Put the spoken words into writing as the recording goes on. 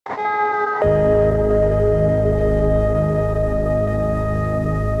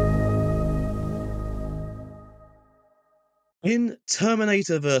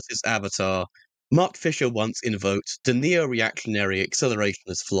Terminator versus Avatar, Mark Fisher once invoked the neo-reactionary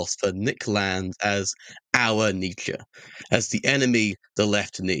accelerationist philosopher Nick Land as our Nietzsche, as the enemy the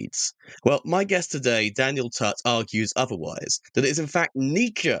left needs. Well, my guest today, Daniel Tutt, argues otherwise, that it is in fact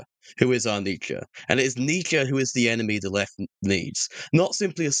Nietzsche who is our Nietzsche, and it is Nietzsche who is the enemy the left needs, not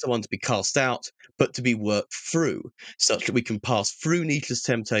simply as someone to be cast out, but to be worked through, such that we can pass through Nietzsche's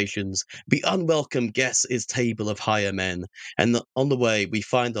temptations, be unwelcome guests at his table of higher men, and on the way we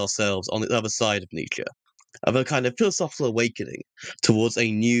find ourselves on the other side of Nietzsche, of a kind of philosophical awakening towards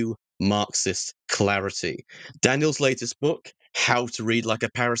a new Marxist clarity. Daniel's latest book, How to Read Like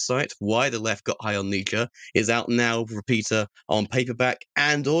a Parasite, Why the Left Got High on Nietzsche, is out now, repeater, on paperback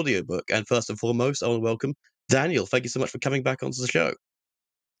and audiobook. And first and foremost, I want to welcome Daniel. Thank you so much for coming back onto the show.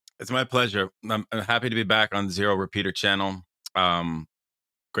 It's my pleasure. I'm happy to be back on the Zero Repeater channel.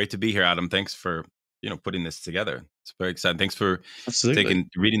 Great to be here, Adam. Thanks for putting this together. It's very exciting. Thanks for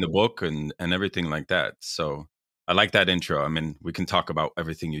reading the book and everything like that. So I like that intro. I mean, we can talk about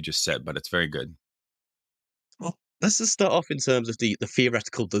everything you just said, but it's very good. Well, let's just start off in terms of the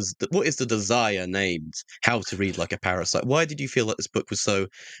theoretical. What is the desire named How to Read Like a Parasite? Why did you feel that this book was so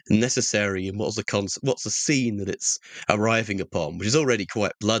necessary, and what was the concept? What's the scene that it's arriving upon, which is already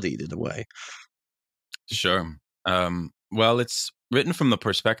quite bloodied in a way? Sure. Well, it's written from the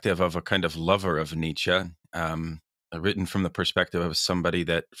perspective of a kind of lover of Nietzsche, written from the perspective of somebody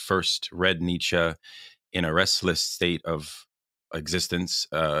that first read Nietzsche in a restless state of existence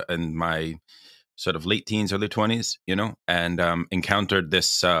in my sort of late teens, early 20s, and encountered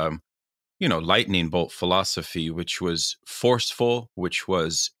this, lightning bolt philosophy, which was forceful, which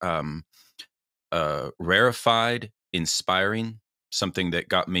was rarefied, inspiring, something that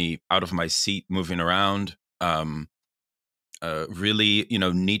got me out of my seat, moving around. Really,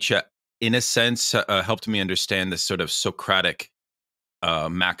 Nietzsche, in a sense, helped me understand this sort of Socratic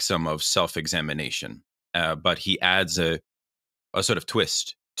maxim of self-examination. But he adds a sort of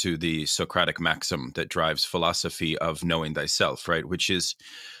twist to the Socratic maxim that drives philosophy of knowing thyself, right? Which is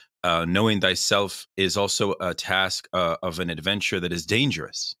knowing thyself is also a task of an adventure that is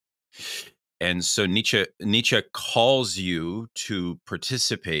dangerous. And so Nietzsche calls you to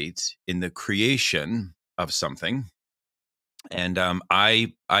participate in the creation of something. And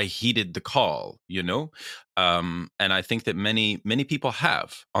I heeded the call, and I think that many people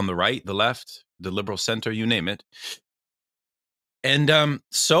have, on the right, the left, the liberal center, you name it. And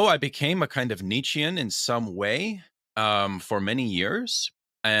so I became a kind of Nietzschean in some way for many years,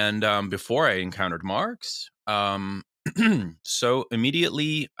 and before I encountered Marx. So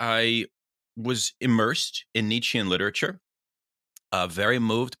immediately I was immersed in Nietzschean literature, very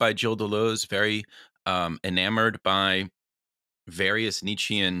moved by Gilles Deleuze, very enamored by various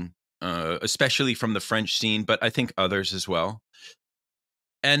Nietzschean, especially from the French scene, but I think others as well.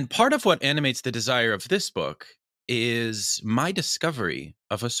 And part of what animates the desire of this book is my discovery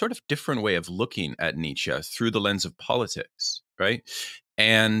of a sort of different way of looking at Nietzsche through the lens of politics, right?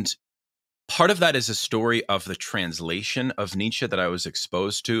 And part of that is a story of the translation of Nietzsche that I was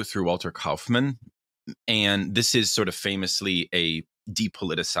exposed to through Walter Kaufmann. And this is sort of famously a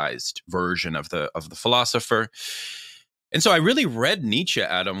depoliticized version of the philosopher. And so I really read Nietzsche,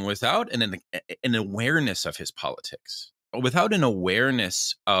 Adam, without an awareness of his politics, without an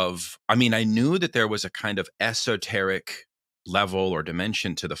awareness of, I knew that there was a kind of esoteric level or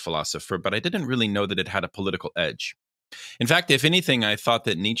dimension to the philosopher, but I didn't really know that it had a political edge. In fact, if anything, I thought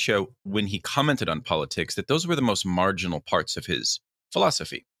that Nietzsche, when he commented on politics, that those were the most marginal parts of his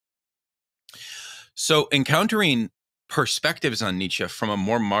philosophy. So encountering perspectives on Nietzsche from a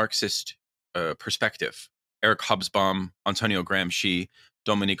more Marxist perspective, Eric Hobsbawm, Antonio Gramsci,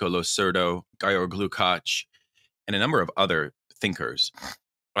 Domenico Losurdo, Georg Lukács, and a number of other thinkers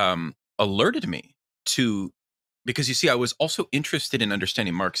alerted me to, because you see, I was also interested in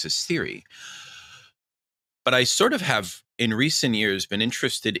understanding Marxist theory, but I sort of have, in recent years, been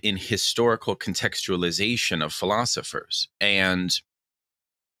interested in historical contextualization of philosophers and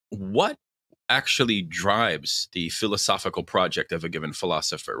what actually drives the philosophical project of a given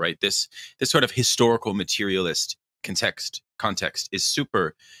philosopher, right? This sort of historical materialist context is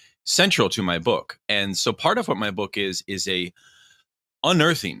super central to my book. And so part of what my book is a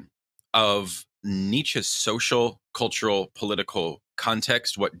unearthing of Nietzsche's social, cultural, political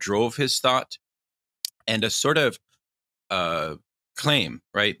context, what drove his thought, and a sort of claim,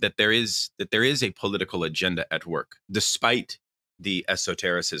 right, that there is a political agenda at work, despite the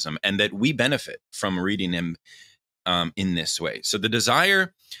esotericism, and that we benefit from reading him in this way. So the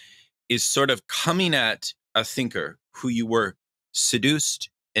desire is sort of coming at a thinker who you were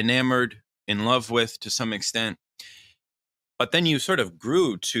seduced, enamored, in love with to some extent, But then you sort of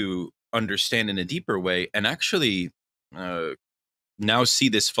grew to understand in a deeper way, and actually now see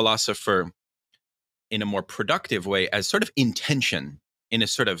this philosopher in a more productive way as sort of in tension, in a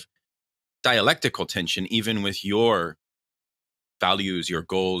sort of dialectical tension, even with your values, your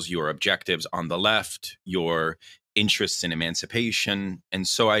goals, your objectives on the left, your interests in emancipation. And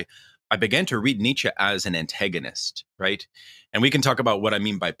so I began to read Nietzsche as an antagonist, right? And we can talk about what I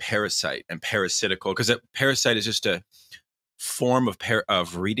mean by parasite and parasitical, because parasite is just a form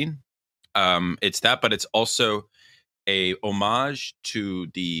of reading. It's that, but it's also a homage to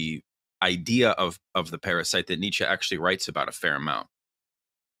the idea of the parasite that Nietzsche actually writes about a fair amount.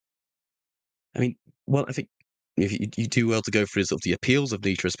 I mean, well, I think if you do well to go through sort of the appeals of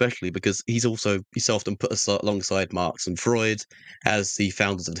Nietzsche, especially because he's often put alongside Marx and Freud as the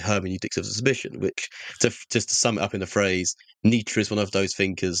founders of the hermeneutics of suspicion. Which, just to sum it up in a phrase, Nietzsche is one of those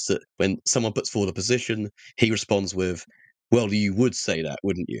thinkers that when someone puts forward a position, he responds with, "Well, you would say that,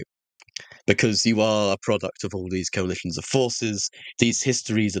 wouldn't you?" Because you are a product of all these coalitions of forces, these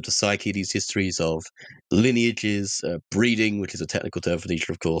histories of the psyche, these histories of lineages, breeding, which is a technical term for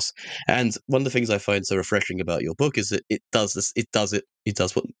Nietzsche, of course. And one of the things I find so refreshing about your book is that it does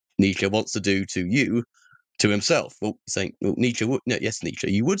what Nietzsche wants to do to you, to himself. Well, saying, well, Nietzsche would, no, yes,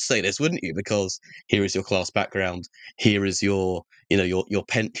 Nietzsche, you would say this, wouldn't you? Because here is your class background, here is your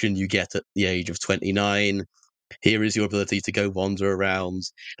pension you get at the age of 29. Here is your ability to go wander around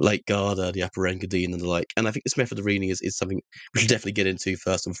Lake Garda, the Upper Engadine, and the like. And I think this method of reading is something we should definitely get into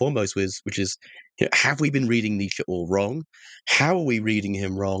first and foremost, which is, have we been reading Nietzsche all wrong? How are we reading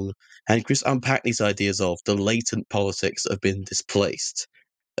him wrong? And just unpack these ideas of the latent politics that have been displaced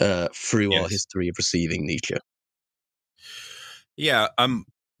through our Yes. history of receiving Nietzsche. Yeah.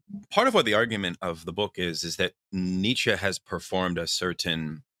 Part of what the argument of the book is that Nietzsche has performed a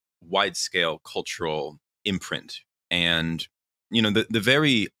certain wide scale cultural imprint. And, the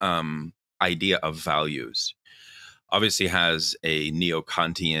very idea of values obviously has a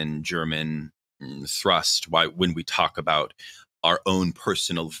neo-Kantian German thrust when we talk about our own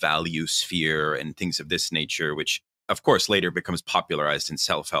personal value sphere and things of this nature, which of course later becomes popularized in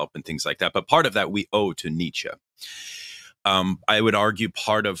self-help and things like that. But part of that we owe to Nietzsche. I would argue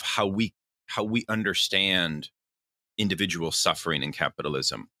part of how we understand individual suffering in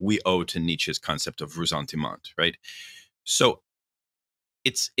capitalism we owe to Nietzsche's concept of ressentiment, right? So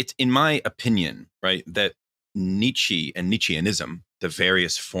it's in my opinion, right, that Nietzsche and Nietzscheanism, the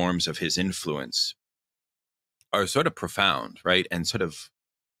various forms of his influence, are sort of profound, right, and sort of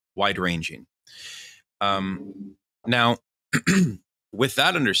wide-ranging. Now, with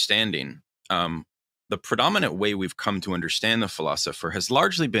that understanding, the predominant way we've come to understand the philosopher has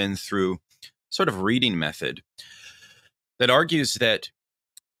largely been through sort of reading method that argues that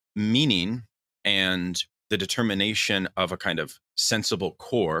meaning and the determination of a kind of sensible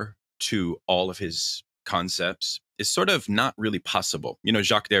core to all of his concepts is sort of not really possible.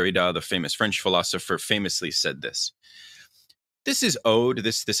 Jacques Derrida, the famous French philosopher, famously said this. This is owed,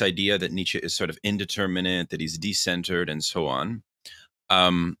 this idea that Nietzsche is sort of indeterminate, that he's decentered, and so on.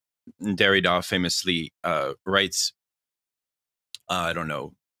 Derrida famously writes, I don't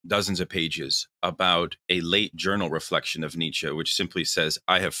know, dozens of pages about a late journal reflection of Nietzsche, which simply says,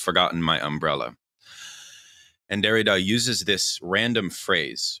 "I have forgotten my umbrella." And Derrida uses this random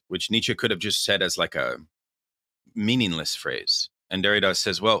phrase, which Nietzsche could have just said as like a meaningless phrase. And Derrida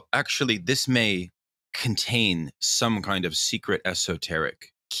says, well, actually, this may contain some kind of secret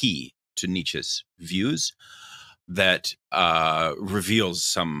esoteric key to Nietzsche's views that reveals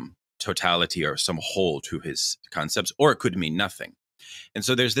some totality or some whole to his concepts, or it could mean nothing. And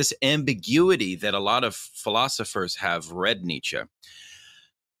so there's this ambiguity that a lot of philosophers have read Nietzsche.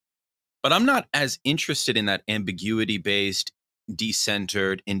 But I'm not as interested in that ambiguity-based,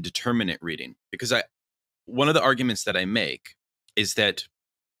 decentered, indeterminate reading, because one of the arguments that I make is that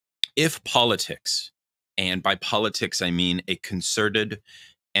if politics, and by politics I mean a concerted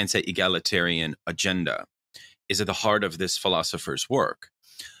anti-egalitarian agenda, is at the heart of this philosopher's work,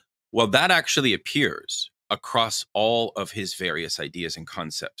 well, that actually appears across all of his various ideas and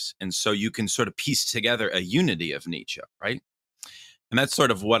concepts. And so you can sort of piece together a unity of Nietzsche, right? And that's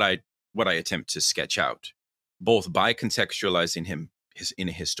sort of what I attempt to sketch out, both by contextualizing him in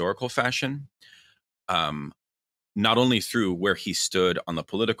a historical fashion, not only through where he stood on the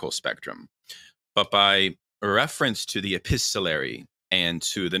political spectrum, but by reference to the epistolary and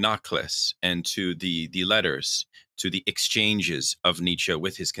to the Nachlass and to the letters, to the exchanges of Nietzsche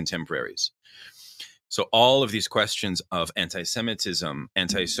with his contemporaries. So all of these questions of anti-Semitism,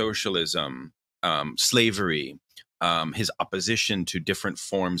 anti-socialism, slavery, his opposition to different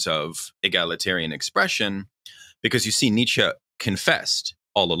forms of egalitarian expression Because you see, Nietzsche confessed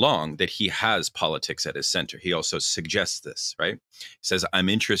all along that he has politics at his center. He also suggests this, right? He says, I'm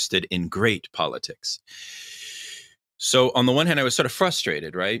interested in great politics. So on the one hand, I was sort of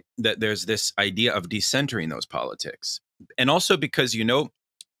frustrated, right? That there's this idea of decentering those politics. And also because,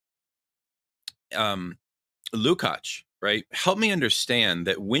 Lukács, right, help me understand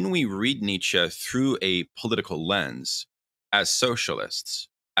that when we read Nietzsche through a political lens, as socialists,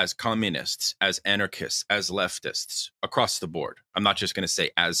 as communists, as anarchists, as leftists, across the board, I'm not just going to say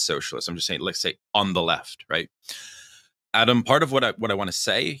as socialists, I'm just saying, let's say on the left, right? Adam, part of what I want to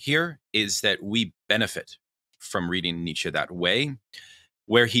say here is that we benefit from reading Nietzsche that way,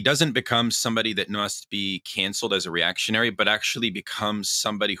 where he doesn't become somebody that must be canceled as a reactionary, but actually becomes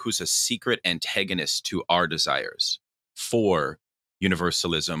somebody who's a secret antagonist to our desires for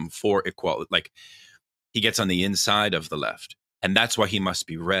universalism, for equality. Like, he gets on the inside of the left, and that's why he must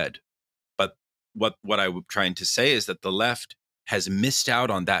be read. But what I'm trying to say is that the left has missed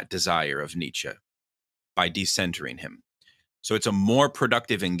out on that desire of Nietzsche by decentering him. So it's a more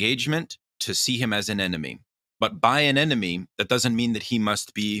productive engagement to see him as an enemy. But by an enemy, that doesn't mean that he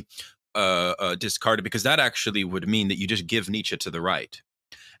must be discarded, because that actually would mean that you just give Nietzsche to the right.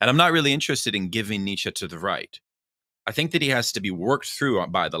 And I'm not really interested in giving Nietzsche to the right. I think that he has to be worked through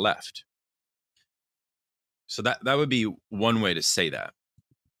by the left. So that would be one way to say that.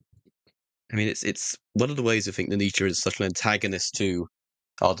 I mean, it's one of the ways I think that Nietzsche is such an antagonist to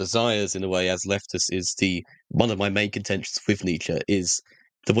our desires in a way, as leftists, is one of my main contentions with Nietzsche is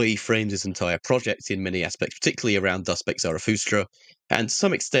the way he frames his entire project in many aspects, particularly around Das Weg Zarathustra, and to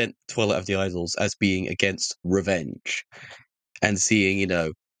some extent Twilight of the Idols, as being against revenge and seeing, I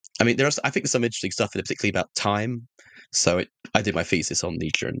mean, I think there's some interesting stuff in it, particularly about time. So I did my thesis on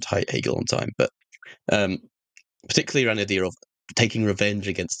Nietzsche and Hegel on time, but particularly around the idea of taking revenge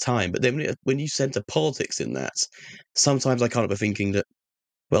against time. But then when you center politics in that, sometimes I can't help but thinking that,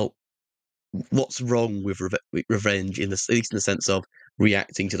 well, what's wrong with revenge, at least in the sense of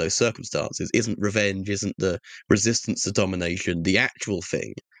reacting to those circumstances? Isn't revenge, isn't the resistance to domination the actual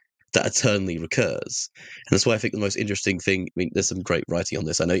thing that eternally recurs? And that's why I think the most interesting thing, I mean, there's some great writing on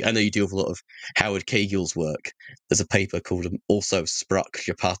this. I know you deal with a lot of Howard Kegel's work. There's a paper called Also Spruck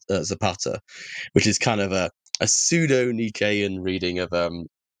Zapata, which is kind of a pseudo-Nietzschean reading of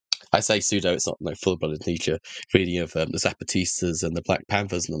I say pseudo, it's not full-blooded Nietzsche reading of the Zapatistas and the Black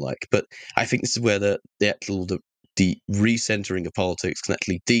Panthers and the like. But I think this is where the recentering of politics can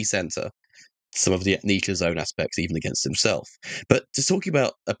actually decenter some of the Nietzsche's own aspects, even against himself. But just talking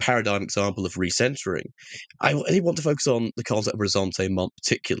about a paradigm example of recentering, I really want to focus on the concept of ressentiment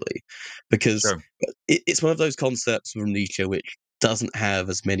particularly, because Sure. it's one of those concepts from Nietzsche which doesn't have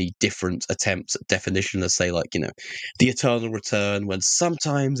as many different attempts at definition as, say, like, the eternal return, when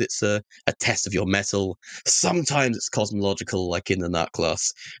sometimes it's a test of your mettle, sometimes it's cosmological, like in the Nut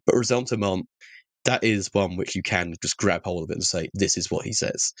class. But ressentiment, that is one which you can just grab hold of it and say, this is what he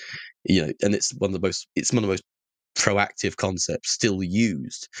says. And it's one of the most proactive concepts still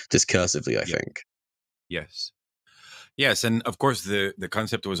used discursively, I think. Yes, and of course the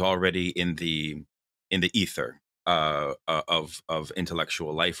concept was already in the ether of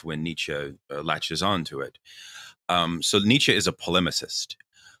intellectual life when Nietzsche latches onto it. So Nietzsche is a polemicist,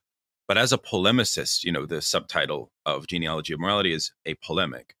 but as a polemicist, the subtitle of Genealogy of Morality is a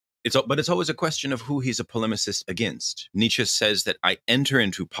polemic. But it's always a question of who he's a polemicist against. Nietzsche says that I enter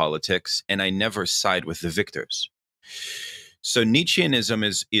into politics and I never side with the victors. So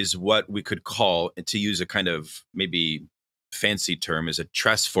Nietzscheanism is what we could call, to use a kind of maybe fancy term, is a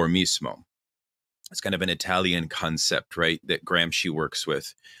trasformismo. It's kind of an Italian concept, right, that Gramsci works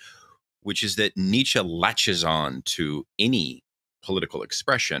with, which is that Nietzsche latches on to any political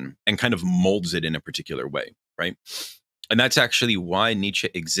expression and kind of molds it in a particular way, right? And that's actually why Nietzsche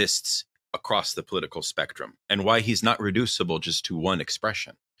exists across the political spectrum, and why he's not reducible just to one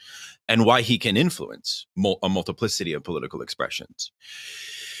expression, and why he can influence a multiplicity of political expressions.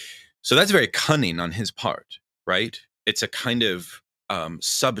 So that's very cunning on his part, right? It's a kind of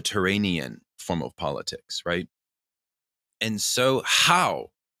subterranean form of politics, right? And so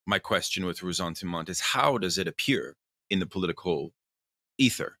my question with ressentiment is, how does it appear in the political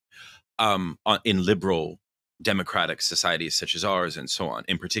ether, in liberal democratic societies such as ours, and so on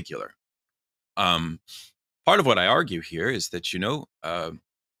in particular? Part of what I argue here is that,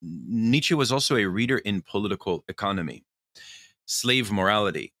 Nietzsche was also a reader in political economy. Slave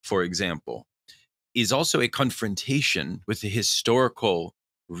morality, for example, is also a confrontation with the historical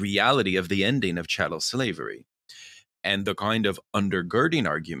reality of the ending of chattel slavery. And the kind of undergirding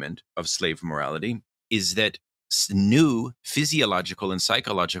argument of slave morality is that new physiological and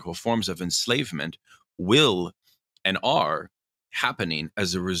psychological forms of enslavement will and are happening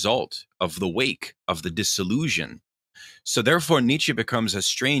as a result of the wake of the disillusion. So therefore, Nietzsche becomes a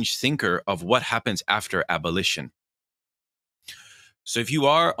strange thinker of what happens after abolition. So if you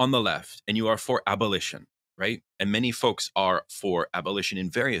are on the left and you are for abolition, right? And many folks are for abolition in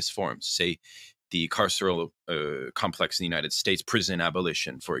various forms, say the carceral complex in the United States, prison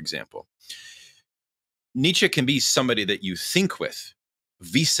abolition, for example. Nietzsche can be somebody that you think with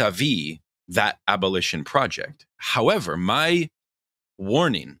vis-a-vis that abolition project. However, my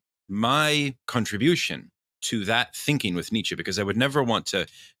warning, my contribution to that thinking with Nietzsche, because I would never want to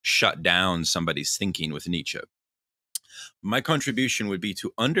shut down somebody's thinking with Nietzsche. My contribution would be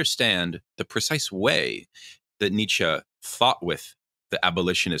to understand the precise way that Nietzsche thought with the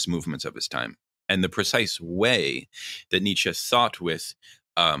abolitionist movements of his time, and the precise way that Nietzsche thought with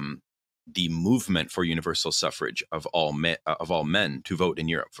the movement for universal suffrage of all men to vote in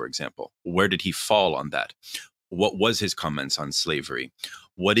Europe, for example. Where did he fall on that? What was his comments on slavery?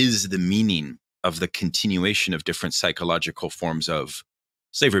 What is the meaning of the continuation of different psychological forms of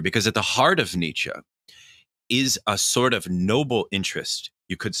slavery? Because at the heart of Nietzsche is a sort of noble interest,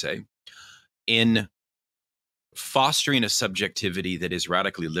 you could say, in fostering a subjectivity that is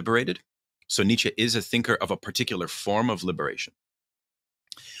radically liberated. So Nietzsche is a thinker of a particular form of liberation.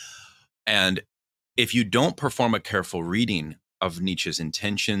 And if you don't perform a careful reading of Nietzsche's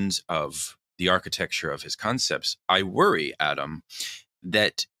intentions, of the architecture of his concepts, I worry, Adam,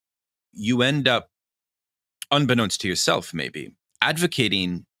 that you end up, unbeknownst to yourself maybe,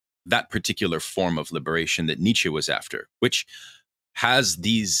 advocating that particular form of liberation that Nietzsche was after, which has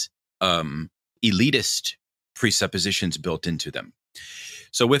these elitist presuppositions built into them.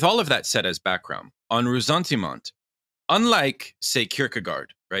 So with all of that said as background, on ressentiment, unlike, say,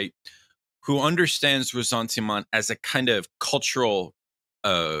 Kierkegaard, right, who understands ressentiment as a kind of cultural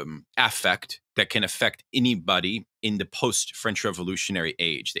affect that can affect anybody in the post-French Revolutionary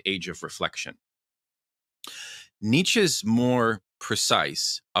age, the age of reflection. Nietzsche's more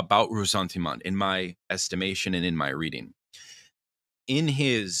precise about ressentiment, in my estimation and in my reading. In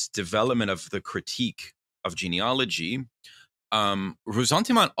his development of the critique of genealogy,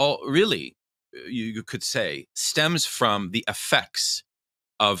 ressentiment really, you could say, stems from the effects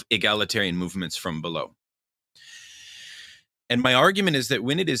of egalitarian movements from below. And my argument is that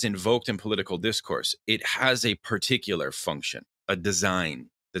when it is invoked in political discourse, it has a particular function, a design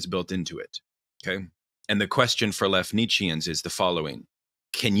that's built into it, okay? And the question for Left Nietzscheans is the following: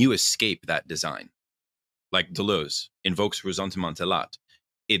 can you escape that design? Like Deleuze invokes ressentiment a lot.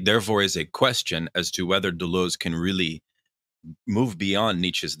 It therefore is a question as to whether Deleuze can really move beyond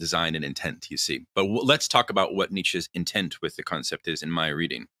Nietzsche's design and intent, you see. But let's talk about what Nietzsche's intent with the concept is in my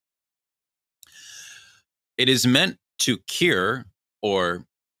reading. It is meant to cure or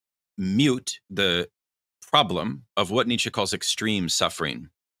mute the problem of what Nietzsche calls extreme suffering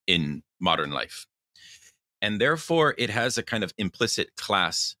in modern life. And therefore, it has a kind of implicit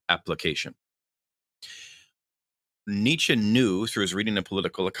class application. Nietzsche knew through his reading of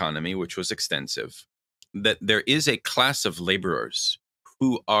political economy, which was extensive, that there is a class of laborers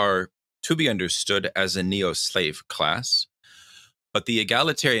who are to be understood as a neo-slave class, but the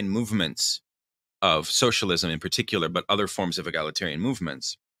egalitarian movements of socialism in particular, but other forms of egalitarian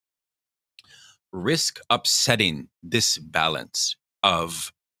movements, risk upsetting this balance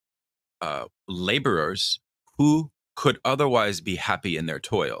of laborers who could otherwise be happy in their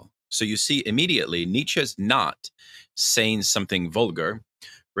toil. So you see, immediately, Nietzsche's not saying something vulgar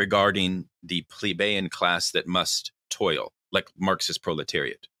regarding the plebeian class that must toil, like Marxist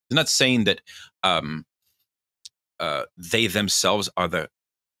proletariat. He's not saying that they themselves are the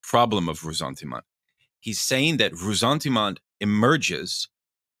problem of ressentiment. He's saying that ressentiment emerges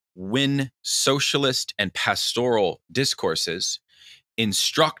when socialist and pastoral discourses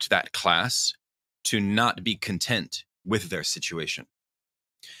instruct that class to not be content with their situation.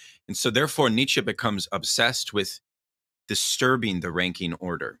 And so therefore, Nietzsche becomes obsessed with disturbing the ranking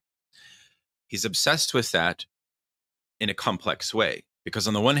order. He's obsessed with that in a complex way, because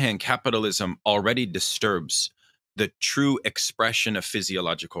on the one hand, capitalism already disturbs the true expression of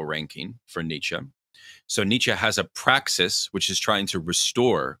physiological ranking for Nietzsche. So Nietzsche has a praxis which is trying to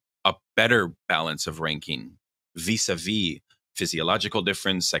restore a better balance of ranking vis-a-vis physiological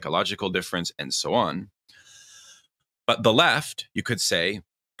difference, psychological difference, and so on. But the left, you could say,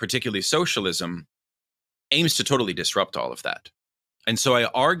 particularly socialism, aims to totally disrupt all of that. And so I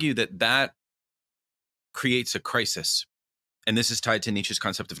argue that that creates a crisis. And this is tied to Nietzsche's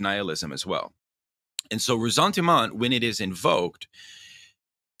concept of nihilism as well. And so ressentiment, when it is invoked,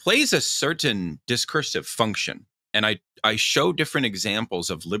 plays a certain discursive function And I show different examples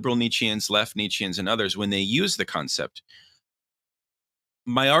of liberal Nietzscheans, left Nietzscheans, and others when they use the concept.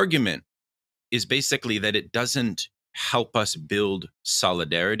 My argument is basically that it doesn't help us build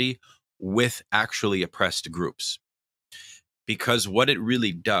solidarity with actually oppressed groups. Because what it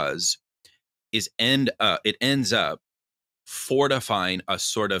really does is it ends up fortifying a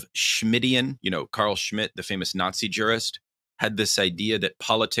sort of Schmittian, Carl Schmitt, the famous Nazi jurist, had this idea that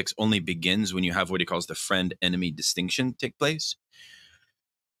politics only begins when you have what he calls the friend-enemy distinction take place.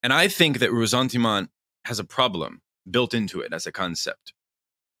 And I think that ressentiment has a problem built into it as a concept.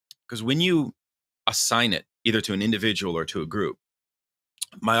 Because when you assign it either to an individual or to a group,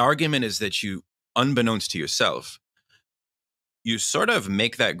 my argument is that you, unbeknownst to yourself, you sort of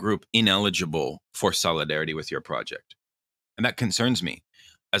make that group ineligible for solidarity with your project. And that concerns me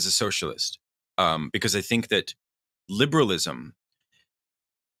as a socialist, because I think that liberalism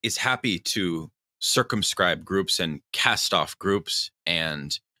is happy to circumscribe groups and cast off groups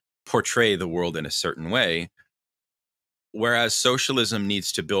and portray the world in a certain way, whereas socialism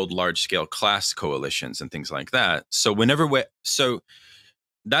needs to build large-scale class coalitions and things like that. So so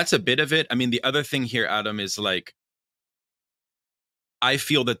that's a bit of it. I mean, the other thing here, Adam, is like, I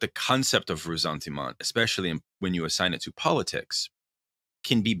feel that the concept of ressentiment, especially when you assign it to politics,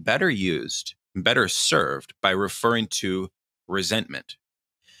 can be better used, better served by referring to resentment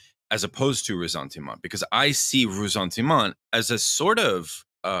as opposed to ressentiment, because I see ressentiment as a sort of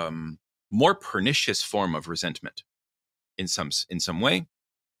more pernicious form of resentment in some way.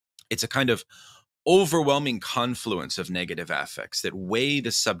 It's a kind of overwhelming confluence of negative affects that weigh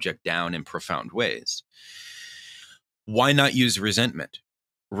the subject down in profound ways. Why not use resentment?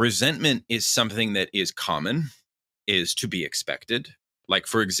 Resentment is something that is common, is to be expected. Like,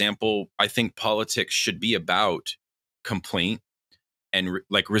 for example, I think politics should be about complaint, and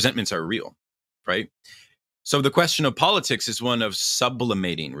resentments are real, right? So the question of politics is one of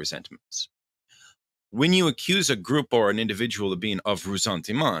sublimating resentments. When you accuse a group or an individual of being of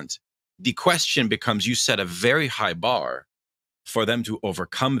ressentiment, the question becomes, you set a very high bar for them to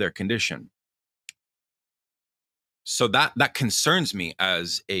overcome their condition. So that concerns me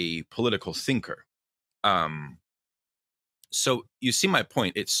as a political thinker. So you see my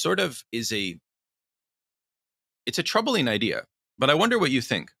point. It sort of is it's a troubling idea, but I wonder what you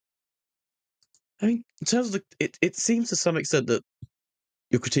think. I mean, in terms of it seems to some extent that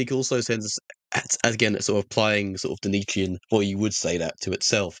your critique also sends again sort of applying sort of the Nietzschean, or you would say that to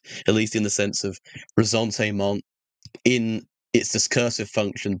itself, at least in the sense of ressentiment in its discursive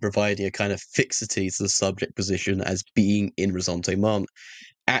function, providing a kind of fixity to the subject position as being in ressentiment,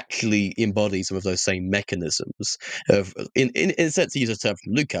 actually embodies some of those same mechanisms of, in a sense, to use a term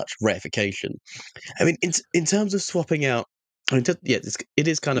from Lukács, reification. I mean, in terms of swapping out, I mean, it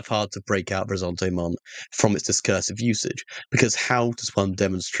is kind of hard to break out ressentiment from its discursive usage, because how does one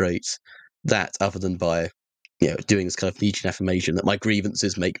demonstrate that other than by, doing this kind of Nietzschean affirmation that my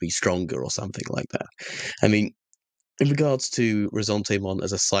grievances make me stronger or something like that? I mean, in regards to ressentiment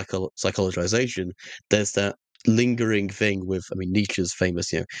as a psychologization, there's that lingering thing with, I mean, Nietzsche's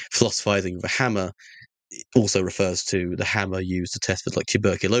famous, philosophizing of a hammer also refers to the hammer used to test for like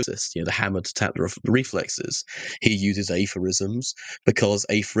tuberculosis, the hammer to tap the reflexes. He uses aphorisms because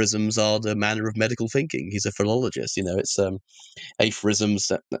aphorisms are the manner of medical thinking. He's a philologist, it's aphorisms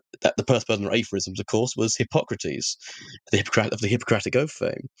that the first person of aphorisms, of course, was Hippocrates, the Hippocratic Oath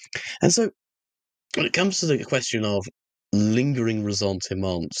fame. And so when it comes to the question of lingering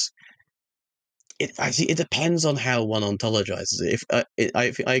ressentiments, it depends on how one ontologizes it.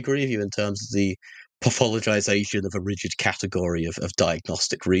 I agree with you in terms of the pathologization of a rigid category of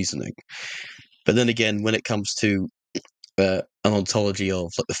diagnostic reasoning, but then again, when it comes to an ontology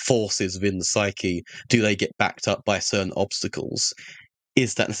of like the forces within the psyche, do they get backed up by certain obstacles?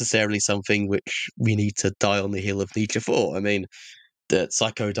 Is that necessarily something which we need to die on the hill of Nietzsche for? I mean, that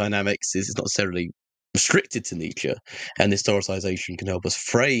psychodynamics is not necessarily restricted to Nietzsche, and historicization can help us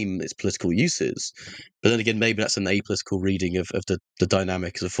frame its political uses. But then again, maybe that's an apolitical reading of the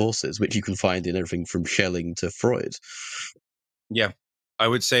dynamics of forces, which you can find in everything from Schelling to Freud. Yeah, I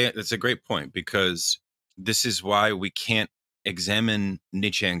would say that's a great point, because this is why we can't examine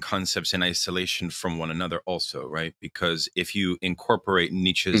Nietzschean concepts in isolation from one another also, right? Because if you incorporate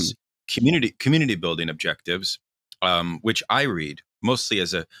Nietzsche's community building objectives, which I read mostly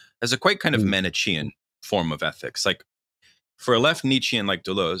as a quite kind of Manichean form of ethics. Like, for a left Nietzschean like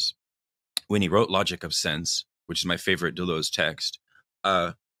Deleuze, when he wrote Logic of Sense, which is my favorite Deleuze text,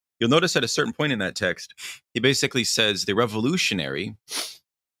 you'll notice at a certain point in that text, he basically says the revolutionary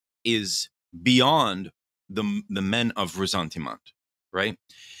is beyond the men of ressentiment, right?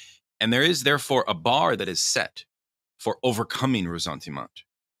 And there is therefore a bar that is set for overcoming ressentiment.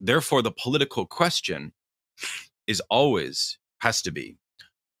 Therefore, the political question is always, has to be,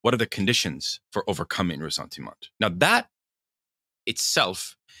 what are the conditions for overcoming ressentiment? Now, that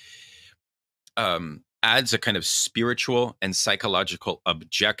itself adds a kind of spiritual and psychological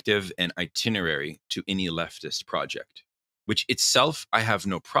objective and itinerary to any leftist project, which itself I have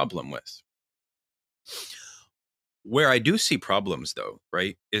no problem with. Where I do see problems, though,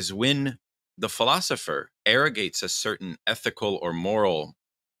 right, is when the philosopher arrogates a certain ethical or moral,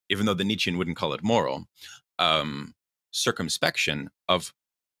 even though the Nietzschean wouldn't call it moral, circumspection of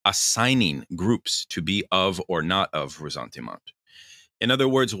assigning groups to be of or not of ressentiment. In other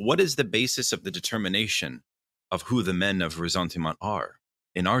words, what is the basis of the determination of who the men of ressentiment are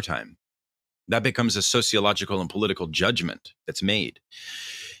in our time? That becomes a sociological and political judgment that's made.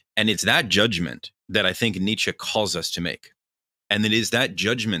 And it's that judgment that I think Nietzsche calls us to make. And it is that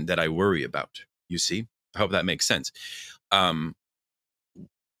judgment that I worry about, you see? I hope that makes sense.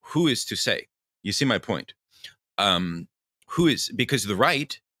 Who is to say? You see my point. Who is, because the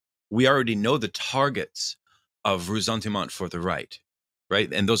right, we already know the targets of ressentiment for the right?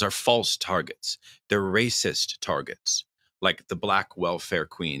 And those are false targets. They're racist targets, like the black welfare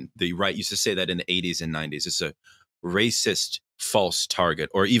queen. The right used to say that in the 80s and 90s. It's a racist false target,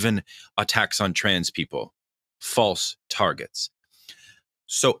 or even attacks on trans people, false targets.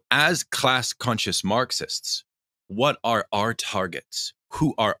 So as class conscious Marxists, what are our targets?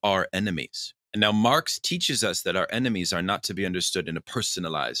 Who are our enemies? And now Marx teaches us that our enemies are not to be understood in a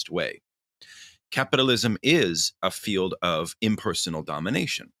personalized way. Capitalism is a field of impersonal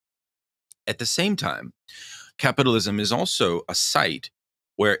domination. At the same time, capitalism is also a site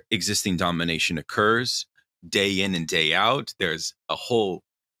where existing domination occurs day in and day out. There's a whole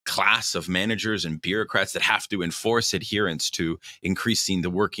class of managers and bureaucrats that have to enforce adherence to increasing the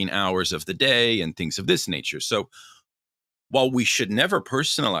working hours of the day and things of this nature. So while we should never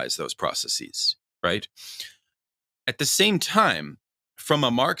personalize those processes, right? At the same time, from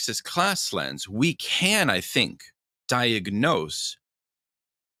a Marxist class lens, we can, I think, diagnose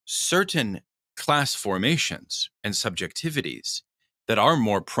certain class formations and subjectivities that are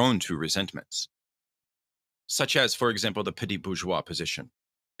more prone to resentments, such as, for example, the petit bourgeois position.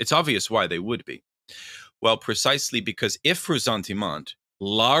 It's obvious why they would be. Well, precisely because if ressentiment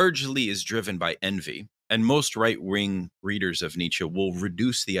largely is driven by envy, and most right-wing readers of Nietzsche will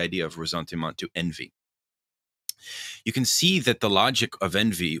reduce the idea of ressentiment to envy, you can see that the logic of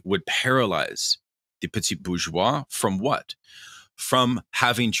envy would paralyze the petit bourgeois from what? From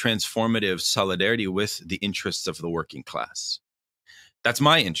having transformative solidarity with the interests of the working class. That's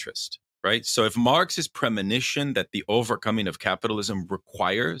my interest, right? So if Marx's premonition that the overcoming of capitalism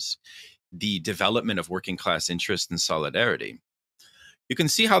requires the development of working class interest and solidarity, you can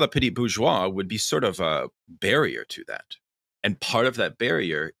see how the petit bourgeois would be sort of a barrier to that. And part of that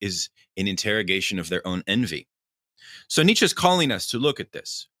barrier is an interrogation of their own envy. So Nietzsche's calling us to look at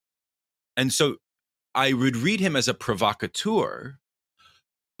this. And so I would read him as a provocateur,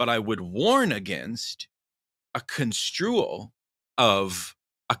 but I would warn against a construal of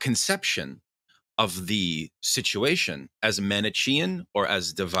a conception of the situation as Manichean or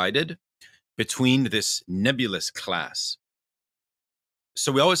as divided between this nebulous class.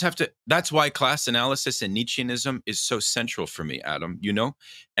 So we always have to, that's why class analysis and Nietzscheanism is so central for me, Adam,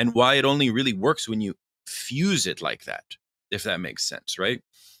 and why it only really works when you fuse it like that, if that makes sense, right?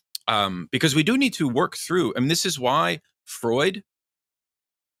 Because we do need to work through, this is why Freud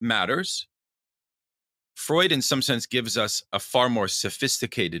matters. Freud, in some sense, gives us a far more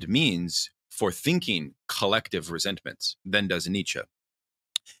sophisticated means for thinking collective resentments than does Nietzsche.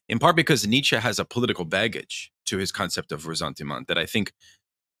 In part because Nietzsche has a political baggage to his concept of ressentiment that I think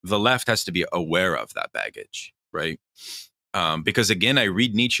the left has to be aware of that baggage, right? Because again, I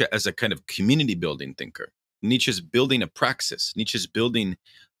read Nietzsche as a kind of community building thinker. Nietzsche's building a praxis. Nietzsche's building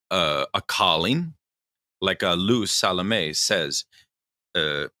a calling, like Lou Salome says.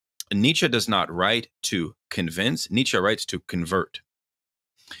 Nietzsche does not write to convince. Nietzsche writes to convert.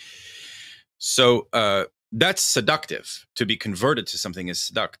 So that's seductive. To be converted to something is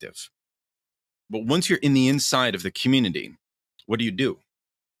seductive. But once you're in the inside of the community, what do?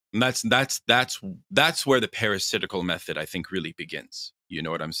 And that's where the parasitical method, I think, really begins. You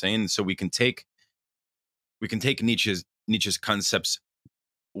know what I'm saying? So we can take Nietzsche's concepts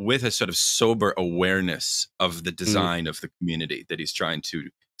with a sort of sober awareness of the design of the community that he's trying to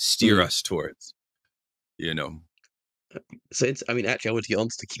steer us towards. So it's, I mean, actually, I want to get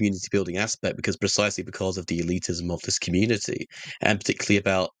onto the community building aspect because precisely because of the elitism of this community, and particularly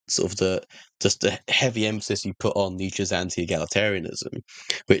about sort of the heavy emphasis you put on Nietzsche's anti-egalitarianism,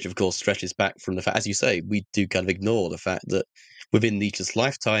 which of course stretches back from the fact, as you say, we do kind of ignore the fact that within Nietzsche's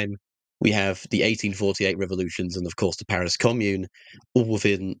lifetime, we have the 1848 revolutions and of course the Paris Commune, all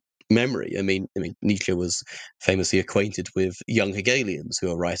within memory. I mean, Nietzsche was famously acquainted with young Hegelians who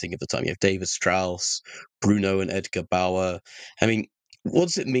were writing at the time. You have David Strauss, Bruno and Edgar Bauer. I mean, what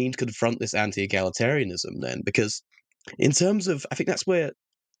does it mean to confront this anti-egalitarianism then? Because in terms of, I think that's where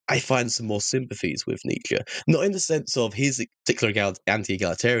I find some more sympathies with Nietzsche, not in the sense of his particular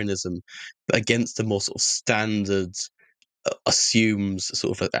anti-egalitarianism, but against the more sort of standard assumes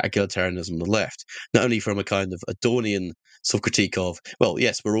sort of egalitarianism on the left, not only from a kind of Adornian sort of critique of, well,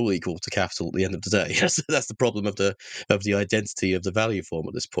 yes, we're all equal to capital at the end of the day. That's the problem of the identity of the value form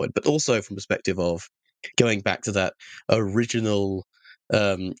at this point, but also from perspective of going back to that original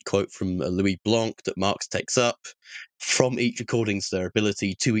quote from Louis Blanc that Marx takes up, from each according to their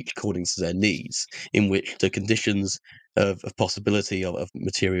ability, to each according to their needs, in which the conditions of possibility of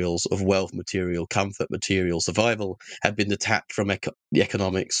materials, of wealth, material comfort, material survival have been detached from the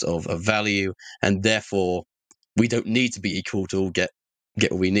economics of value, and therefore we don't need to be equal to all get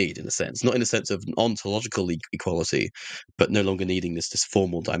what we need, in a sense, not in a sense of ontological equality, but no longer needing this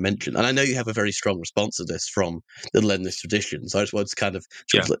formal dimension. And I know you have a very strong response to this from the Leninist tradition, so I just wanted to kind of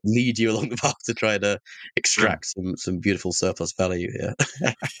sort Yeah, of lead you along the path to try to sure. extract some beautiful surplus value here.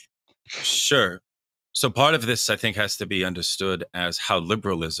 Sure. So part of this, I think, has to be understood as how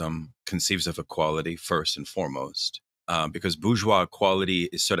liberalism conceives of equality first and foremost, because bourgeois equality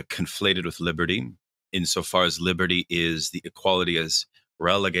is sort of conflated with liberty, insofar as liberty is the equality is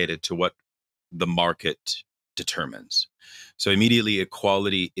relegated to what the market determines. So immediately,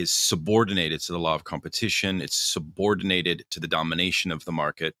 equality is subordinated to the law of competition. It's subordinated to the domination of the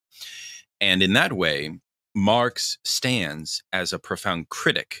market. And in that way, Marx stands as a profound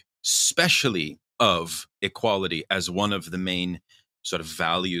critic, especially of equality as one of the main sort of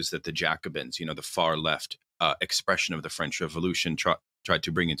values that the Jacobins, the far left expression of the French Revolution, tried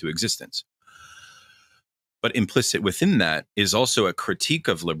to bring into existence. But implicit within that is also a critique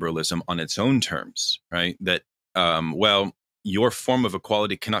of liberalism on its own terms, right? That, well, your form of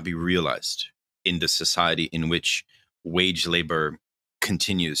equality cannot be realized in the society in which wage labor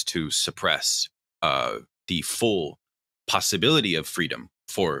continues to suppress the full possibility of freedom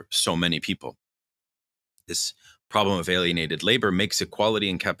for so many people. This problem of alienated labor makes equality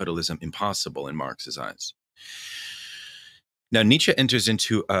in capitalism impossible in Marx's eyes. Now, Nietzsche enters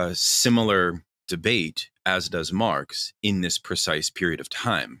into a similar debate, as does Marx, in this precise period of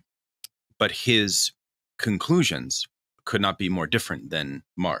time. But his conclusions could not be more different than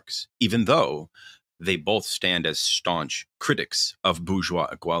Marx, even though they both stand as staunch critics of bourgeois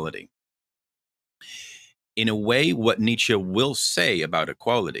equality. In a way, what Nietzsche will say about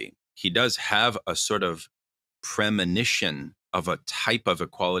equality, he does have a sort of premonition of a type of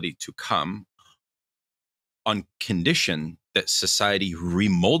equality to come on condition that society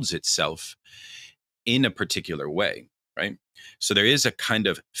remolds itself in a particular way, right? So there is a kind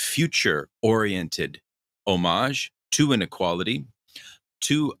of future-oriented homage to inequality,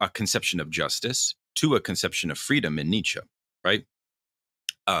 to a conception of justice, to a conception of freedom in Nietzsche, right?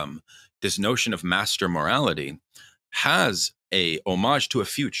 This notion of master morality has a homage to a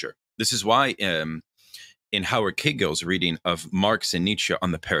future. This is why in Howard Kegel's reading of Marx and Nietzsche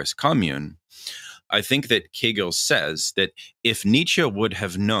on the Paris Commune, I think that Kegel says that if Nietzsche would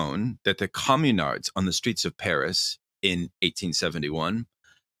have known that the communards on the streets of Paris in 1871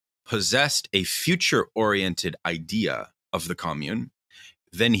 possessed a future-oriented idea of the commune,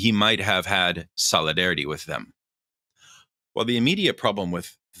 then he might have had solidarity with them. Well, the immediate problem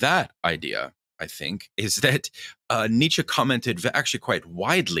with that idea, I think, is that Nietzsche commented actually quite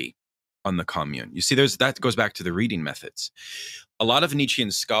widely on the commune. You see, that goes back to the reading methods. A lot of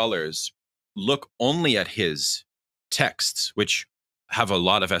Nietzschean scholars look only at his texts, which have a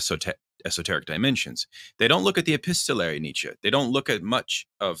lot of esoteric dimensions. They don't look at the epistolary Nietzsche. They don't look at much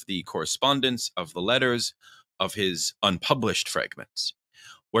of the correspondence, of the letters, of his unpublished fragments,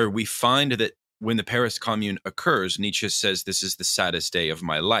 where we find that when the Paris Commune occurs, Nietzsche says, "This is the saddest day of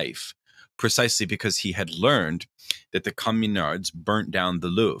my life," precisely because he had learned that the communards burnt down the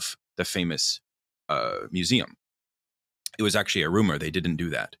Louvre, the famous museum. It was actually a rumor. They didn't do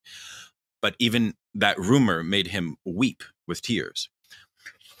that. But even that rumor made him weep with tears.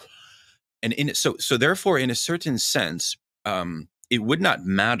 And so therefore, in a certain sense, it would not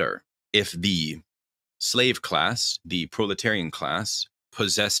matter if the slave class, the proletarian class,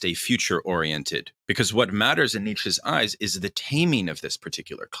 possessed a future-oriented, because what matters in Nietzsche's eyes is the taming of this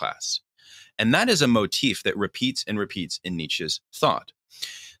particular class. And that is a motif that repeats and repeats in Nietzsche's thought.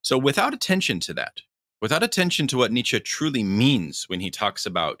 So without attention to that, without attention to what Nietzsche truly means when he talks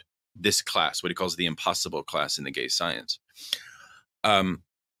about this class, what he calls the impossible class in the gay science,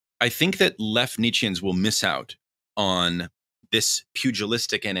 I think that left Nietzscheans will miss out on this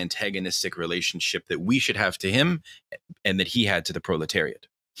pugilistic and antagonistic relationship that we should have to him and that he had to the proletariat.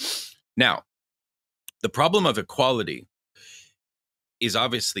 Now, the problem of equality is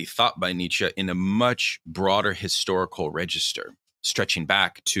obviously thought by Nietzsche in a much broader historical register, stretching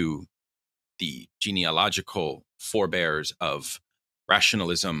back to the genealogical forebears of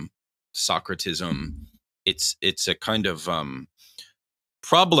rationalism, Socratism. It's a kind of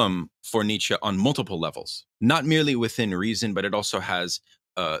problem for Nietzsche on multiple levels, not merely within reason, but it also has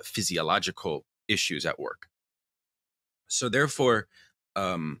physiological issues at work. So therefore,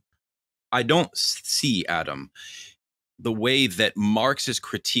 I don't see, Adam, the way that Marx's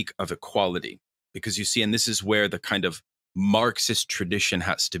critique of equality, because you see, and this is where the kind of Marxist tradition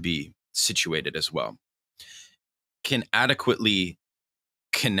has to be situated as well, can adequately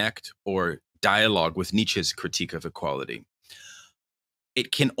connect or dialogue with Nietzsche's critique of equality.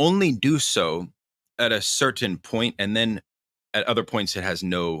 It can only do so at a certain point, and then at other points it has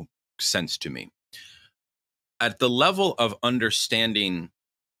no sense to me. At the level of understanding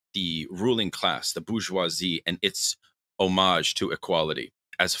the ruling class, the bourgeoisie, and its homage to equality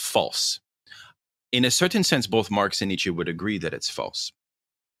as false, in a certain sense, both Marx and Nietzsche would agree that it's false.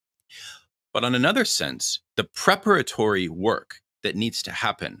 But on another sense, the preparatory work that needs to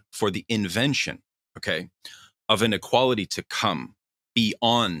happen for the invention, okay, of an equality to come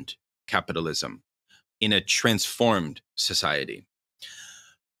beyond capitalism in a transformed society,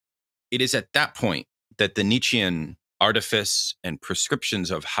 it is at that point that the Nietzschean artifice and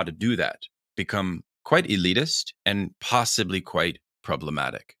prescriptions of how to do that become quite elitist and possibly quite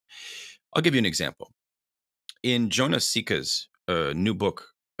problematic. I'll give you an example. In Jonas Sika's new book,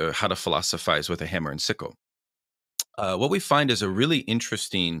 How to Philosophize with a Hammer and Sickle, what we find is a really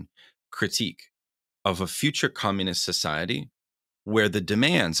interesting critique of a future communist society where the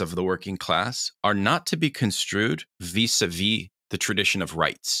demands of the working class are not to be construed vis-a-vis the tradition of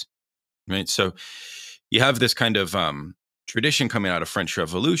rights, right? So you have this kind of tradition coming out of French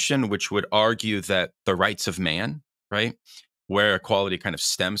Revolution, which would argue that the rights of man, right, where equality kind of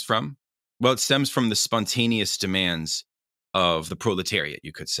stems from, well, it stems from the spontaneous demands of the proletariat,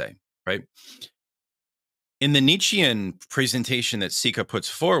 you could say, right? In the Nietzschean presentation that Sika puts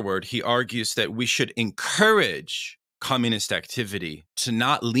forward, he argues that we should encourage communist activity to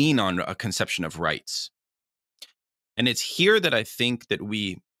not lean on a conception of rights. And it's here that I think that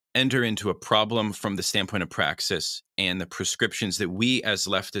we enter into a problem from the standpoint of praxis and the prescriptions that we as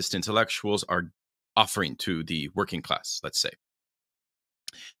leftist intellectuals are offering to the working class, let's say.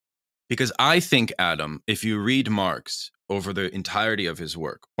 Because I think, Adam, if you read Marx over the entirety of his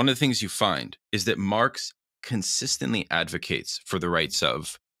work, one of the things you find is that Marx consistently advocates for the rights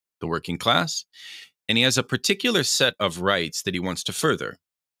of the working class, and he has a particular set of rights that he wants to further,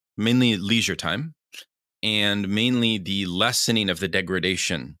 mainly leisure time, and mainly the lessening of the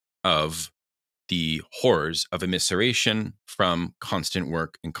degradation of the horrors of immiseration from constant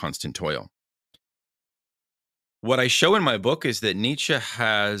work and constant toil. What I show in my book is that Nietzsche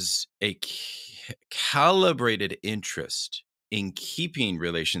has a calibrated interest in keeping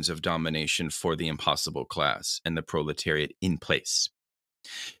relations of domination for the impossible class and the proletariat in place.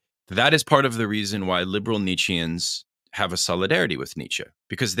 That is part of the reason why liberal Nietzscheans have a solidarity with Nietzsche,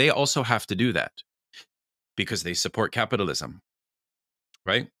 because they also have to do that, because they support capitalism,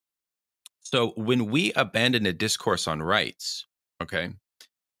 right? So when we abandon a discourse on rights, okay,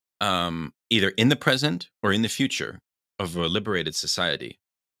 either in the present or in the future of a liberated society,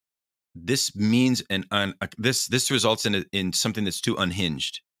 this means this results in something that's too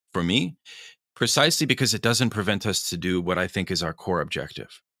unhinged for me, precisely because it doesn't prevent us to do what I think is our core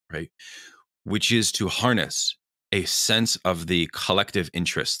objective, right? Which is to harness a sense of the collective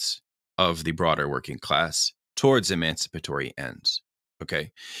interests of the broader working class towards emancipatory ends,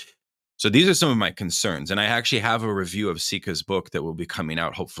 okay? So these are some of my concerns, and I actually have a review of Sika's book that will be coming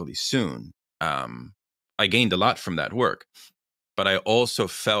out hopefully soon. I gained a lot from that work, but I also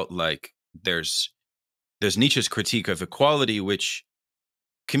felt like there's Nietzsche's critique of equality, which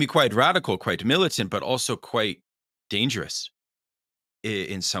can be quite radical, quite militant, but also quite dangerous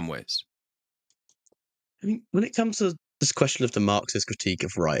in some ways. I mean, when it comes to this question of the Marxist critique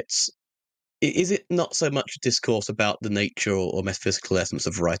of rights, is it not so much a discourse about the nature or metaphysical essence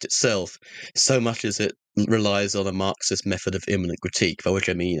of right itself, so much as it relies on a Marxist method of immanent critique, by which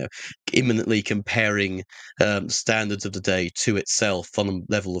I mean, immanently comparing standards of the day to itself on a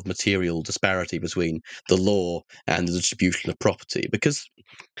level of material disparity between the law and the distribution of property? Because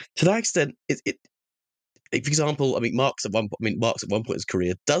to that extent, for example, I mean, Marx at one point in his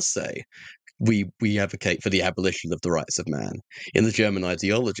career does say we advocate for the abolition of the rights of man in the German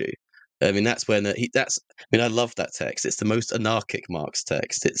ideology. I mean, that's when that's. I mean, I love that text. It's the most anarchic Marx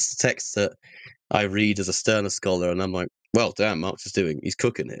text. It's the text that I read as a Sterner scholar, and I'm like, well, damn, Marx he's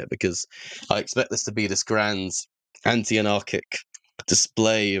cooking here, because I expect this to be this grand anti-anarchic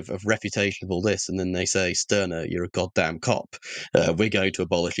display of refutation of all this, and then they say, Sterner, you're a goddamn cop. We're going to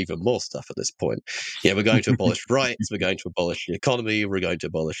abolish even more stuff at this point. Yeah, we're going to abolish rights, we're going to abolish the economy, we're going to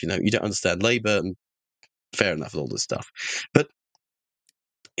abolish, you don't understand labor, and fair enough, all this stuff. But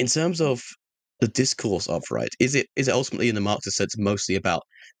in terms of the discourse of right, is it ultimately, in the Marxist sense, mostly about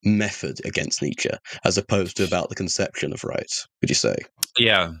method against Nietzsche, as opposed to about the conception of right, would you say?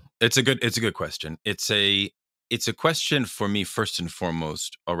 Yeah, it's a good question. It's a question for me first and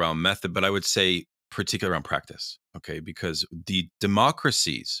foremost around method, but I would say particularly around practice. Okay, because the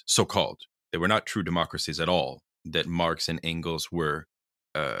democracies, so called, they were not true democracies at all, that Marx and Engels were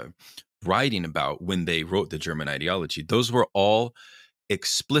uh, writing about when they wrote the German ideology. Those were all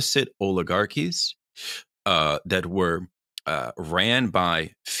explicit oligarchies that were ran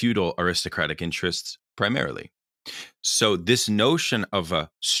by feudal aristocratic interests primarily. So this notion of a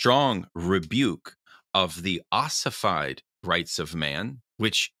strong rebuke of the ossified rights of man,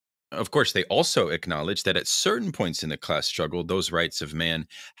 which of course they also acknowledge that at certain points in the class struggle, those rights of man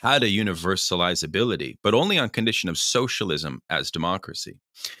had a universalizability, but only on condition of socialism as democracy.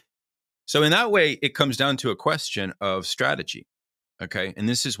 So in that way, it comes down to a question of strategy. Okay. And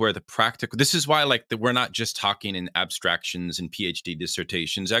this is where this is why we're not just talking in abstractions and PhD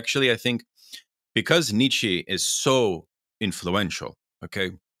dissertations. Actually, I think because Nietzsche is so influential,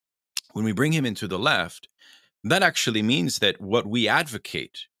 okay, when we bring him into the left, that actually means that what we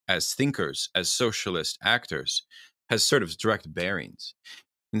advocate as thinkers, as socialist actors, has sort of direct bearings.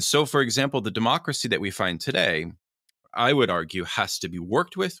 And so, for example, the democracy that we find today, I would argue, has to be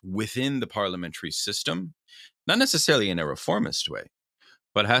worked with within the parliamentary system, not necessarily in a reformist way,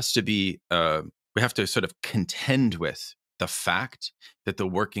 but has to be, we have to sort of contend with the fact that the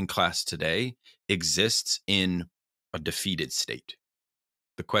working class today exists in a defeated state.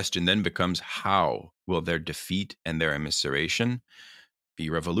 The question then becomes, how will their defeat and their immiseration be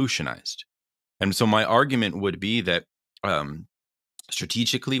revolutionized? And so my argument would be that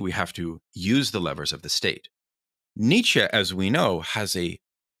strategically, we have to use the levers of the state. Nietzsche, as we know, has a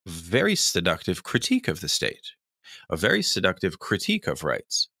very seductive critique of the state, a very seductive critique of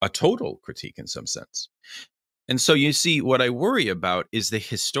rights, a total critique in some sense. And so you see, what I worry about is the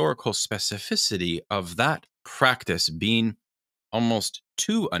historical specificity of that practice being almost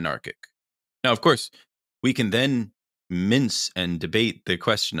too anarchic. Now, of course, we can then mince and debate the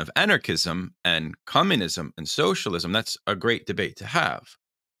question of anarchism and communism and socialism. That's a great debate to have.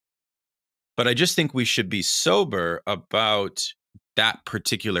 But I just think we should be sober about that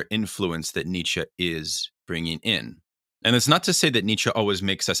particular influence that Nietzsche is bringing in. And it's not to say that Nietzsche always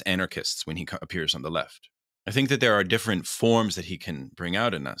makes us anarchists when he appears on the left. I think that there are different forms that he can bring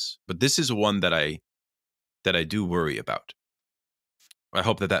out in us, but this is one that I do worry about. I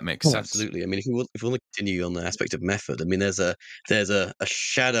hope that makes sense. Absolutely. I mean, if we want to continue on the aspect of method, I mean, there's a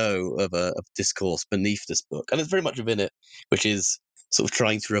shadow of a discourse beneath this book, and it's very much within it, which is sort of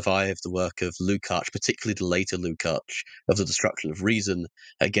trying to revive the work of Lukács, particularly the later Lukács, of the destruction of reason,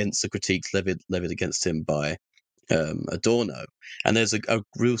 against the critiques levied against him by Adorno. And there's a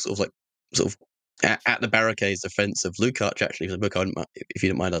real sort of at the barricades defense of Lukács, actually, for the book. If you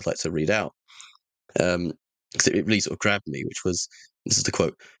don't mind, I'd like to read out. Because it really sort of grabbed me, which was, this is the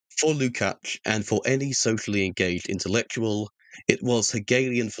quote: "For Lukács, and for any socially engaged intellectual, it was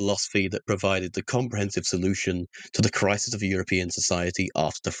Hegelian philosophy that provided the comprehensive solution to the crisis of European society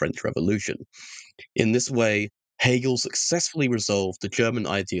after the French Revolution. In this way, Hegel successfully resolved the German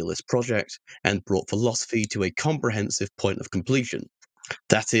idealist project and brought philosophy to a comprehensive point of completion.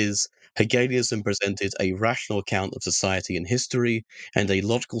 That is, Hegelianism presented a rational account of society and history, and a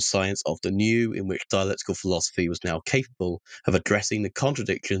logical science of the new, in which dialectical philosophy was now capable of addressing the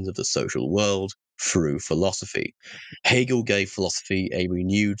contradictions of the social world through philosophy. Hegel gave philosophy a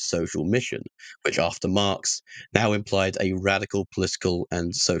renewed social mission, which after Marx now implied a radical political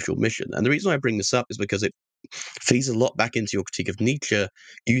and social mission." And the reason I bring this up is because it feeds a lot back into your critique of Nietzsche,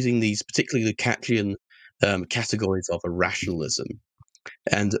 using these particularly Lukácsian categories of irrationalism.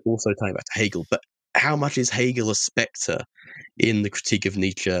 and also tying back to Hegel. But how much is Hegel a spectre in the critique of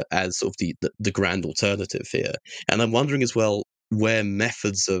Nietzsche as sort of the grand alternative here? And I'm wondering as well where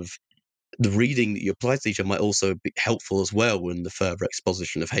methods of the reading that you apply to Nietzsche might also be helpful as well in the further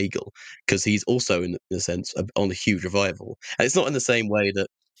exposition of Hegel, because he's also, in a sense, on a huge revival. And it's not in the same way that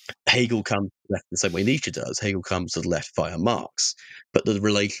Hegel comes to the left in the same way Nietzsche does. Hegel comes to the left via Marx, but the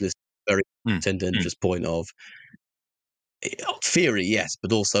relationist very tendentious point of theory, yes,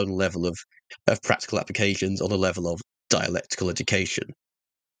 but also on a level of practical applications, on a level of dialectical education.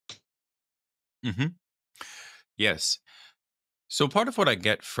 Mm-hmm. Yes. So part of what I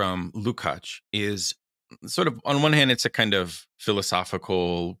get from Lukács is sort of, on one hand, it's a kind of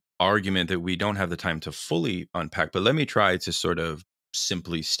philosophical argument that we don't have the time to fully unpack, but let me try to sort of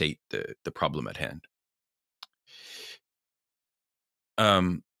simply state the problem at hand.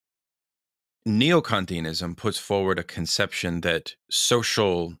 Neo-Kantianism puts forward a conception that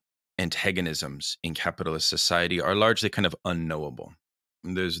social antagonisms in capitalist society are largely kind of unknowable.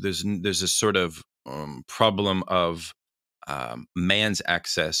 There's a sort of problem of man's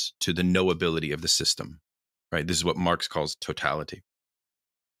access to the knowability of the system, right? This is what Marx calls totality.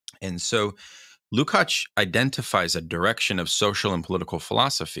 And so Lukács identifies a direction of social and political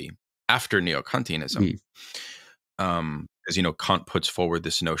philosophy after Neo-Kantianism. As you know, Kant puts forward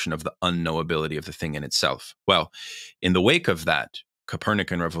this notion of the unknowability of the thing in itself. Well, in the wake of that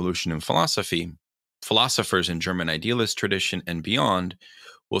Copernican revolution in philosophy, philosophers in German idealist tradition and beyond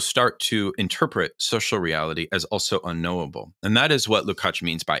will start to interpret social reality as also unknowable. And that is what Lukács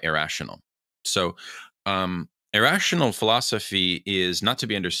means by irrational. So irrational philosophy is not to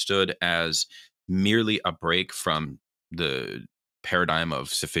be understood as merely a break from the paradigm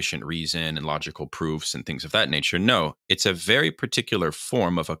of sufficient reason and logical proofs and things of that nature. No, it's a very particular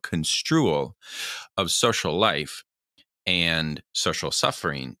form of a construal of social life and social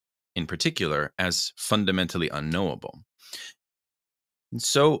suffering in particular as fundamentally unknowable. And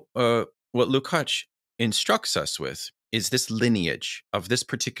so what Lukács instructs us with is this lineage of this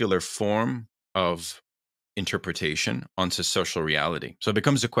particular form of interpretation onto social reality. So it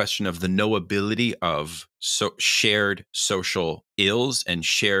becomes a question of the knowability of shared social ills and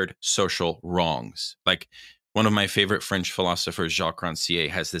shared social wrongs. Like one of my favorite French philosophers, Jacques Rancière,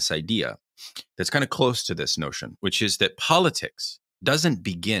 has this idea that's kind of close to this notion, which is that politics doesn't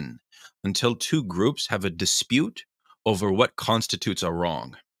begin until two groups have a dispute over what constitutes a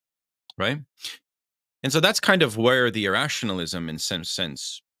wrong, right? And so that's kind of where the irrationalism in some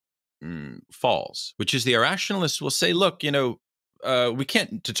sense falls, which is the irrationalists will say, look, we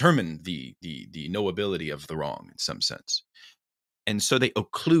can't determine the knowability of the wrong in some sense. And so they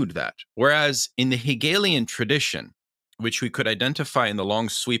occlude that. Whereas in the Hegelian tradition, which we could identify in the long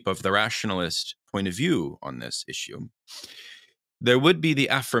sweep of the rationalist point of view on this issue, there would be the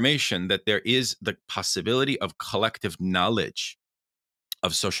affirmation that there is the possibility of collective knowledge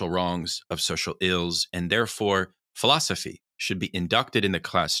of social wrongs, of social ills, and therefore philosophy should be inducted in the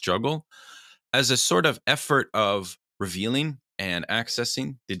class struggle as a sort of effort of revealing and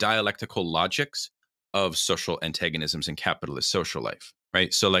accessing the dialectical logics of social antagonisms in capitalist social life,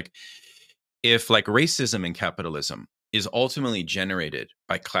 right? So like if like racism in capitalism is ultimately generated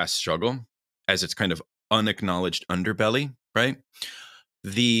by class struggle as its kind of unacknowledged underbelly, right?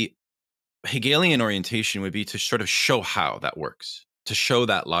 The Hegelian orientation would be to sort of show how that works, to show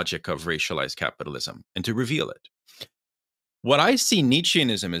that logic of racialized capitalism and to reveal it. What I see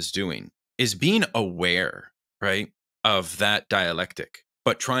Nietzscheanism as doing is being aware, right, of that dialectic,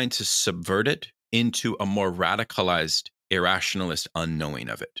 but trying to subvert it into a more radicalized, irrationalist unknowing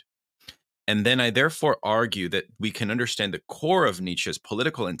of it. And then I therefore argue that we can understand the core of Nietzsche's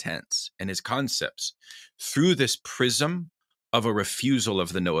political intents and his concepts through this prism of a refusal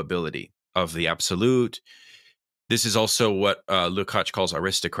of the knowability of the absolute. This is also what Lukács calls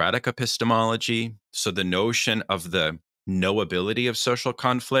aristocratic epistemology. So the notion of the knowability of social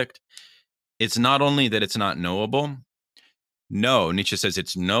conflict, it's not only that it's not knowable. No, Nietzsche says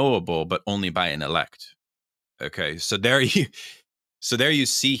it's knowable, but only by an elect. Okay, so there you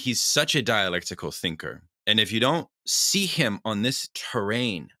see he's such a dialectical thinker. And if you don't see him on this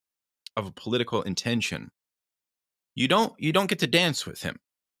terrain of a political intention, you don't get to dance with him.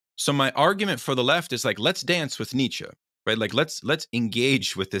 So my argument for the left is like, let's dance with Nietzsche, right? Like let's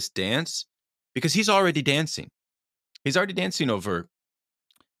engage with this dance because he's already dancing. He's already dancing over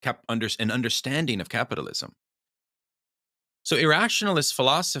an understanding of capitalism. So irrationalist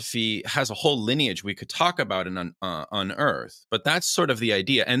philosophy has a whole lineage we could talk about and unearth, but that's sort of the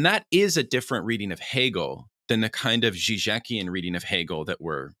idea. And that is a different reading of Hegel than the kind of Zizek'ian reading of Hegel that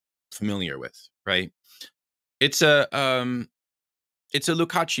we're familiar with, right? It's a it's a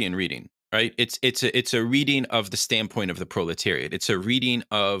Lukácsian reading, right? It's a reading of the standpoint of the proletariat. It's a reading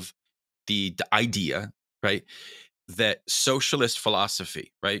of the idea, right, that socialist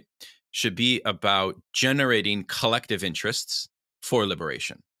philosophy, right, should be about generating collective interests for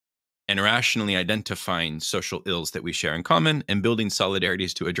liberation and rationally identifying social ills that we share in common and building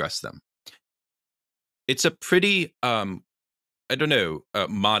solidarities to address them. It's a pretty, I don't know,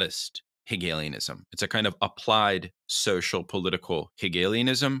 modest Hegelianism. It's a kind of applied social political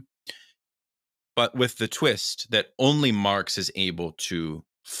Hegelianism, but with the twist that only Marx is able to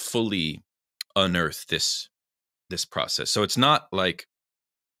fully unearth this process. So it's not like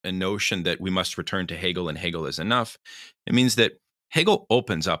a notion that we must return to Hegel and Hegel is enough. It means that Hegel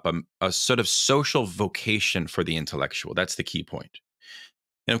opens up a sort of social vocation for the intellectual. That's the key point.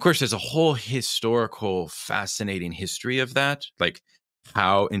 And of course, there's a whole historical, fascinating history of that, like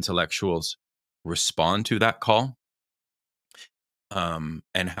how intellectuals respond to that call, and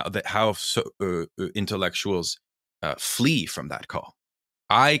how intellectuals flee from that call.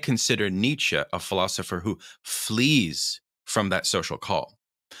 I consider Nietzsche a philosopher who flees from that social call.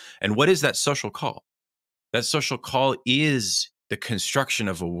 And what is that social call? That social call is the construction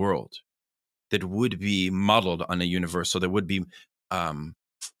of a world that would be modeled on a universal, that would be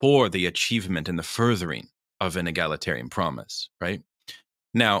for the achievement and the furthering of an egalitarian promise, right?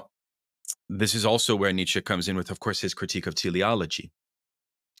 Now, this is also where Nietzsche comes in with, of course, his critique of teleology.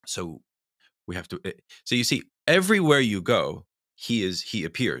 So we have to, so you see, everywhere you go, he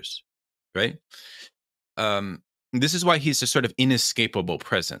appears, right? This is why he's a sort of inescapable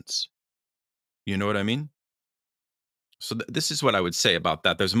presence. You know what I mean? So this is what I would say about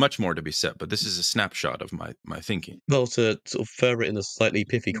that. There's much more to be said, but this is a snapshot of my thinking. Well, to sort of further it in a slightly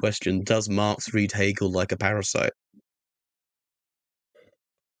pithy question, does Marx read Hegel like a parasite?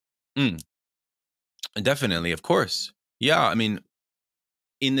 Definitely, of course. Yeah, I mean,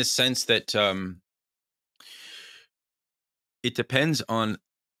 in the sense that it depends on,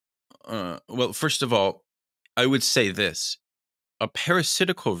 well, first of all, I would say this. A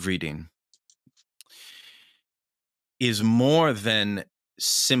parasitical reading is more than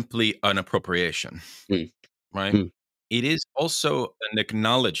simply an appropriation, Mm. right? Mm. It is also an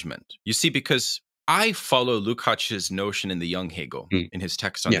acknowledgement. You see, because I follow Lukács's notion in the Young Hegel, Mm. in his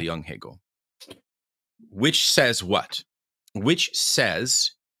text on Yeah. the Young Hegel, which says what? Which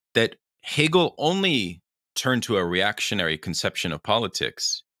says that Hegel only turned to a reactionary conception of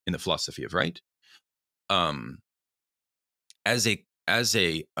politics in the philosophy of right, as a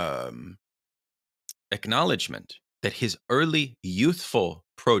acknowledgement that his early youthful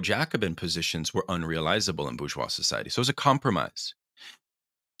pro-Jacobin positions were unrealizable in bourgeois society. So it was a compromise.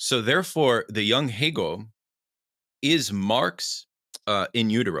 So therefore, the Young Hegel is Marx in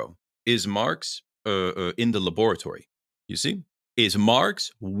utero, is Marx in the laboratory. You see, is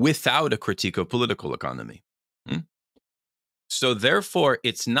Marx without a critique of political economy. So therefore,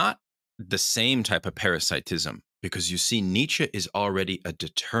 it's not the same type of parasitism, because you see, Nietzsche is already a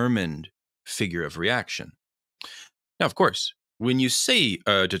determined figure of reaction. Now, of course, when you say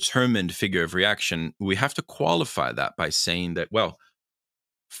a determined figure of reaction, we have to qualify that by saying that, well,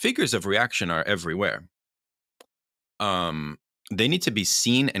 figures of reaction are everywhere. They need to be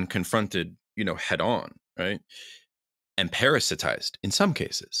seen and confronted, head on, right? And parasitized in some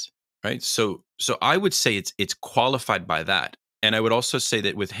cases, right? So I would say it's qualified by that. And I would also say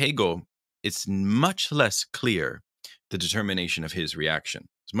that with Hegel, it's much less clear the determination of his reaction.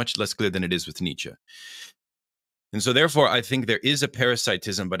 It's much less clear than it is with Nietzsche. And so therefore, I think there is a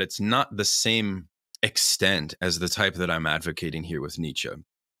parasitism, but it's not the same extent as the type that I'm advocating here with Nietzsche.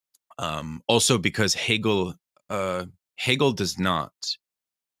 Also because Hegel does not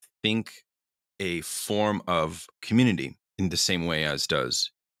think a form of community in the same way as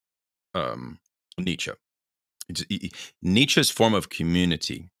does Nietzsche. Nietzsche's form of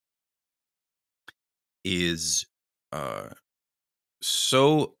community is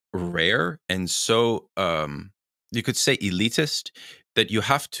so rare and so, you could say, elitist, that you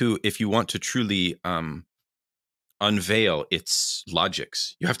have to, if you want to truly unveil its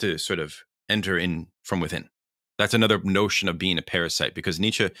logics, you have to sort of enter in from within. That's another notion of being a parasite, because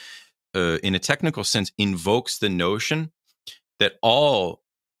Nietzsche, in a technical sense, invokes the notion that all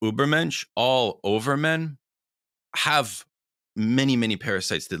Übermensch, all overmen, have many, many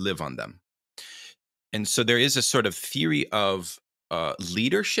parasites that live on them. And so there is a sort of theory of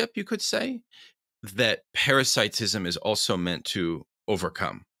leadership, you could say, that parasitism is also meant to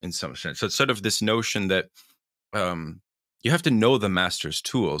overcome in some sense. So it's sort of this notion that you have to know the master's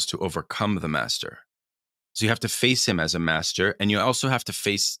tools to overcome the master. So you have to face him as a master, and you also have to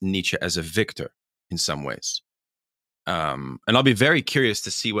face Nietzsche as a victor in some ways. And I'll be very curious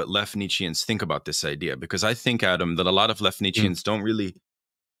to see what Left Nietzscheans think about this idea, because I think, Adam, that a lot of Left Nietzscheans don't really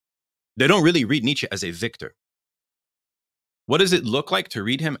read Nietzsche as a victor. What does it look like to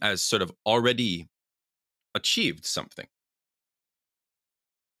read him as sort of already achieved something?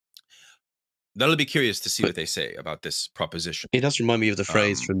 That'll be curious to see what they say about this proposition. It does remind me of the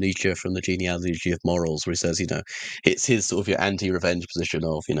phrase from Nietzsche, from the genealogy of morals, where he says, it's his sort of your anti-revenge position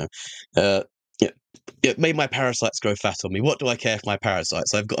of, made my parasites grow fat on me. What do I care for my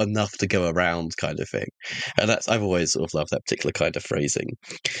parasites? I've got enough to go around, kind of thing. And I've always sort of loved that particular kind of phrasing.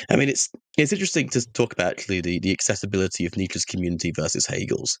 I mean, it's interesting to talk about actually the accessibility of Nietzsche's community versus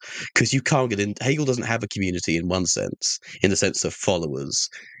Hegel's, because you can't get in. Hegel doesn't have a community in one sense, in the sense of followers.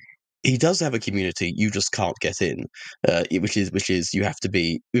 He does have a community, you just can't get in, which is you have to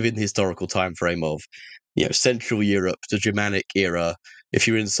be within the historical time frame of, Central Europe, the Germanic era. If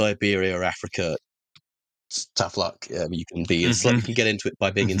you're in Siberia or Africa, tough luck. You can be enslaved. You can get into it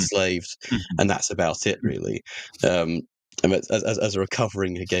by being enslaved, and that's about it, really. As a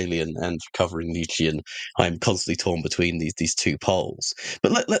recovering Hegelian and recovering Nietzschean, I'm constantly torn between these two poles.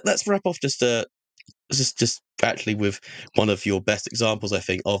 But let's wrap off just actually with one of your best examples, I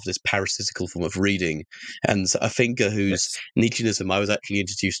think, of this parasitical form of reading, and a thinker whose Nietzscheanism I was actually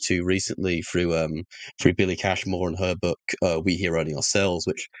introduced to recently through Billy Cashmore and her book We Hear Only Ourselves,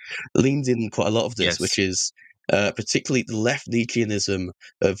 which leans in quite a lot of this, which is particularly the left Nietzscheanism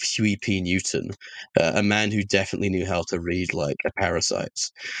of Huey P. Newton, a man who definitely knew how to read like a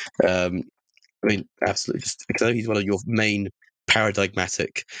parasite. I mean, absolutely, just because I know he's one of your main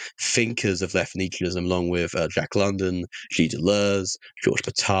paradigmatic thinkers of left Nietzscheanism, along with Jack London, Gilles Deleuze, Georges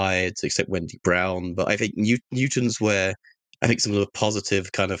Bataille, except Wendy Brown. But I think Newton's where I think some of the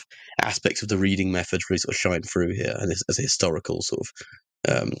positive kind of aspects of the reading method really sort of shine through here, and as a historical sort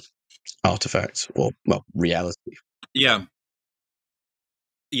of artifact or reality. Yeah.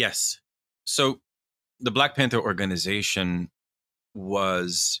 Yes. So the Black Panther organization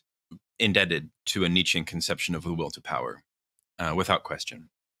was indebted to a Nietzschean conception of the will to power, without question.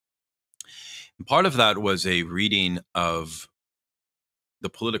 And part of that was a reading of the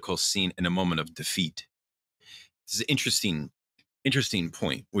political scene in a moment of defeat. This is an interesting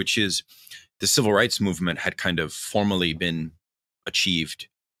point, which is the civil rights movement had kind of formally been achieved,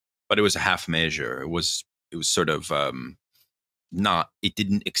 but it was a half measure. It was sort of it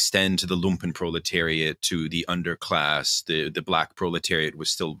didn't extend to the lumpen proletariat, to the underclass. The black proletariat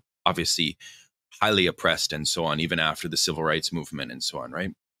was still obviously highly oppressed and so on, even after the civil rights movement and so on,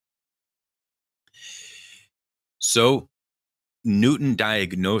 right? So Newton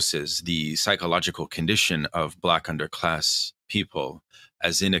diagnoses the psychological condition of black underclass people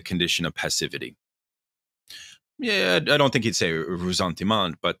as in a condition of passivity. Yeah, I don't think he'd say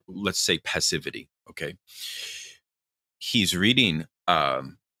ressentiment, but let's say passivity, okay? He's reading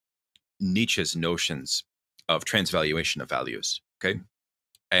Nietzsche's notions of transvaluation of values, okay?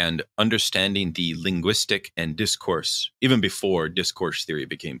 And understanding the linguistic and discourse, even before discourse theory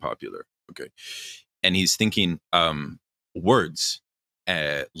became popular, okay? And he's thinking words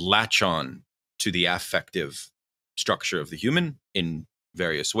latch on to the affective structure of the human in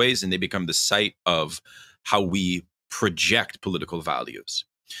various ways, and they become the site of how we project political values.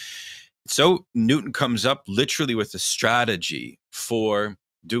 So Newton comes up literally with a strategy for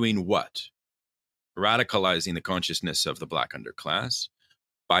doing what? Radicalizing the consciousness of the black underclass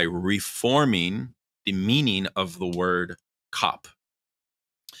by reforming the meaning of the word cop.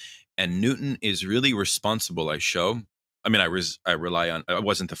 And Newton is really responsible, I rely on, I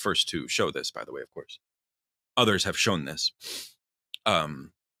wasn't the first to show this, by the way, of course. Others have shown this.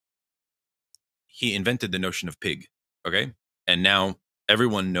 He invented the notion of pig, okay? And now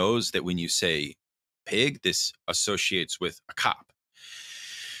everyone knows that when you say pig, this associates with a cop.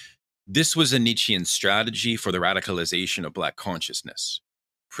 This was a Nietzschean strategy for the radicalization of black consciousness,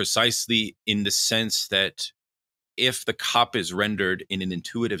 precisely in the sense that if the cop is rendered in an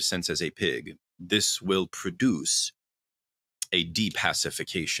intuitive sense as a pig, this will produce a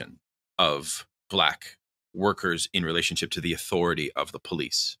depacification of black workers in relationship to the authority of the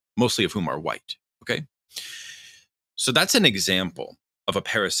police, mostly of whom are white, okay? So that's an example of a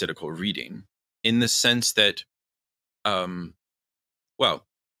parasitical reading in the sense that,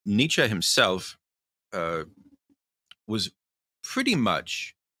 Nietzsche himself was pretty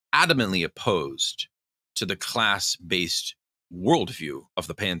much adamantly opposed to the class-based worldview of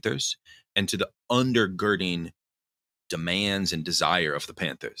the Panthers and to the undergirding demands and desire of the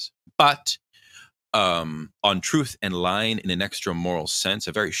Panthers. But on Truth and Line in an Extra Moral Sense,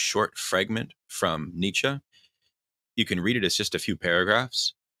 a very short fragment from Nietzsche, you can read it as just a few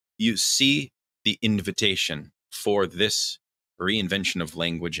paragraphs. You see the invitation for this reinvention of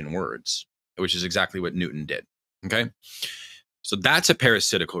language and words, which is exactly what Newton did. Okay, so that's a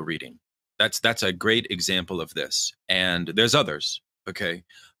parasitical reading. That's a great example of this, and there's others. Okay,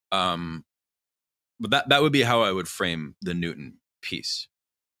 but that would be how I would frame the Newton piece.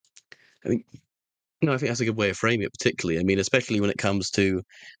 I mean, no, I think that's a good way of framing it, particularly. I mean, especially when it comes to,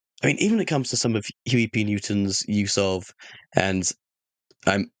 I mean, even when it comes to some of Huey P. Newton's use of, and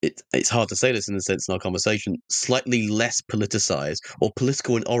it's hard to say this in the sense in our conversation, slightly less politicized or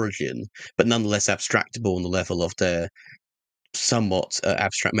political in origin, but nonetheless abstractable on the level of their somewhat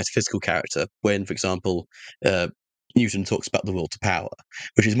abstract metaphysical character. When, for example, Newton talks about the will to power,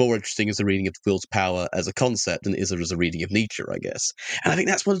 which is more interesting as a reading of the will to power as a concept than it is as a reading of Nietzsche, I guess. And I think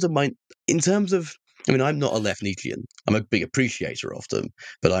that's one of the in terms of. I mean, I'm not a Left Nietzschean. I'm a big appreciator of them,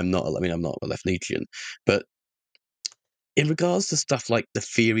 but I'm not. I mean, I'm not a Left Nietzschean. But in regards to stuff like the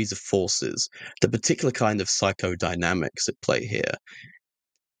theories of forces, the particular kind of psychodynamics at play here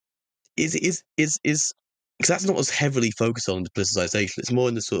is because that's not as heavily focused on the politicization. It's more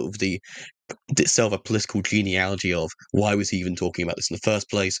in the sort of the itself a political genealogy of why was he even talking about this in the first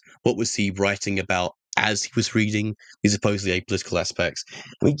place? What was he writing about as he was reading these supposedly apolitical aspects?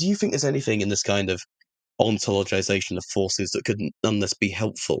 I mean, do you think there's anything in this kind of ontologization of forces that could nonetheless be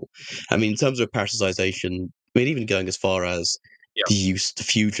helpful? I mean, in terms of parasitization, I mean, even going as far as the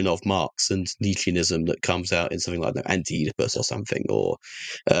fusion of Marx and Nietzscheanism that comes out in something like Anti-Oedipus or something, or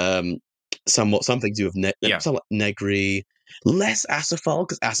something to do with somewhat Negri, less Asafal,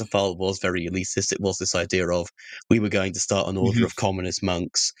 because Asafal was very elitist. It was this idea of we were going to start an order of communist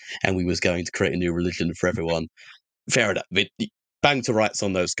monks and we was going to create a new religion for everyone. Fair enough. Bang to rights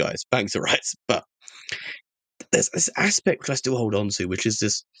on those guys. Bang to rights. But there's this aspect which I still hold on to, which is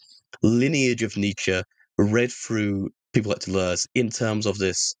this lineage of Nietzsche read through people like Deleuze in terms of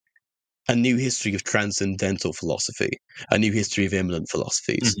this a new history of transcendental philosophy, a new history of immanent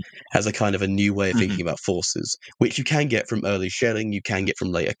philosophies, as a kind of a new way of thinking about forces, which you can get from early Schelling, you can get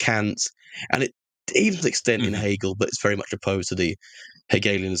from later Kant, and it even to an extent in Hegel, but it's very much opposed to the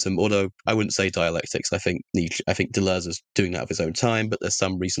Hegelianism, although I wouldn't say dialectics. I think Deleuze is doing that of his own time, but there's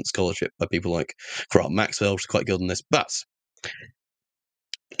some recent scholarship by people like Grant Maxwell, which is quite good on this. But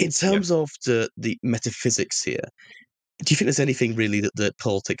in terms of the metaphysics here, do you think there's anything really that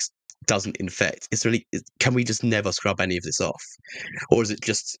politics doesn't infect? Can we just never scrub any of this off? Or is it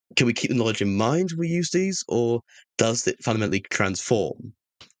just, can we keep the knowledge in mind when we use these? Or does it fundamentally transform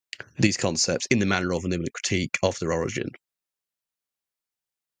these concepts in the manner of an immanent critique of their origin?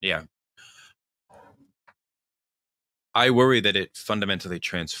 Yeah. I worry that it fundamentally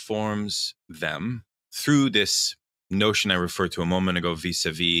transforms them through this notion I referred to a moment ago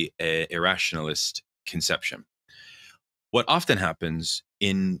vis-a-vis a irrationalist conception. What often happens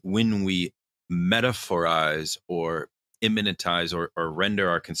when we metaphorize or immanentize or render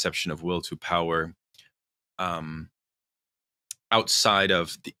our conception of will to power outside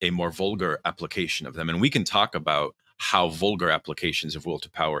of a more vulgar application of them, and we can talk about how vulgar applications of will to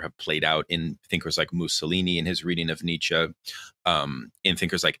power have played out in thinkers like Mussolini in his reading of Nietzsche, in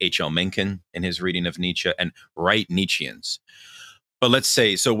thinkers like H.L. Mencken in his reading of Nietzsche, and right Nietzscheans. But let's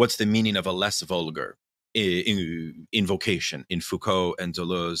say, so what's the meaning of a less vulgar invocation in Foucault and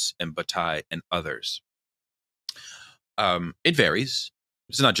Deleuze and Bataille and others? It varies.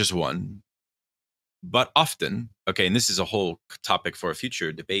 It's not just one. But often, okay, and this is a whole topic for a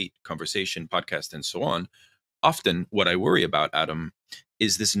future debate, conversation, podcast, and so on. Often what I worry about, Adam,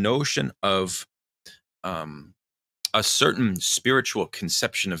 is this notion of a certain spiritual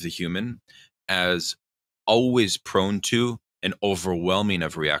conception of the human as always prone to an overwhelming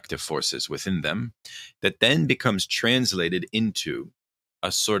of reactive forces within them that then becomes translated into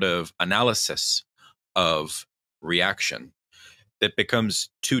a sort of analysis of reaction that becomes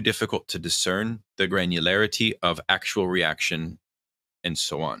too difficult to discern the granularity of actual reaction and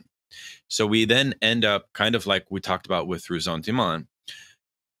so on. So we then end up kind of like we talked about with ressentiment,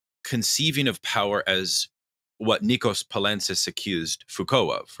 conceiving of power as what Nikos Palensis accused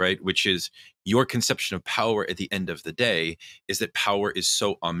Foucault of, right? Which is your conception of power at the end of the day is that power is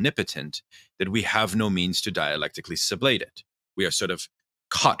so omnipotent that we have no means to dialectically sublate it. We are sort of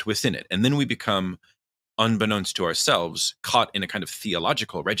caught within it. And then we become, unbeknownst to ourselves, caught in a kind of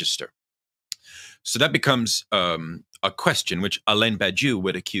theological register. So that becomes a question which Alain Badiou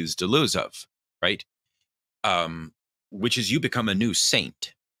would accuse Deleuze of, right? Which is you become a new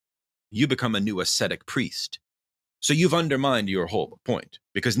saint. You become a new ascetic priest. So you've undermined your whole point,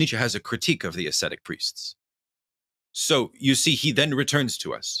 because Nietzsche has a critique of the ascetic priests. So you see, he then returns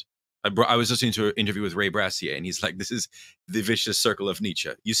to us. I was listening to an interview with Ray Brassier, and he's like, this is the vicious circle of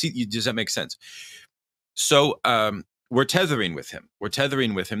Nietzsche. You see, does that make sense? So we're tethering with him. We're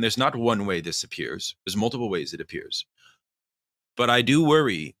tethering with him. There's not one way this appears. There's multiple ways it appears. But I do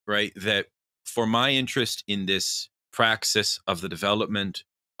worry, right, that for my interest in this praxis of the development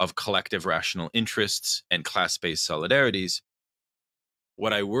of collective rational interests and class-based solidarities,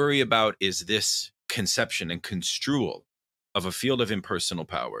 what I worry about is this conception and construal of a field of impersonal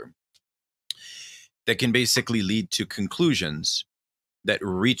power that can basically lead to conclusions that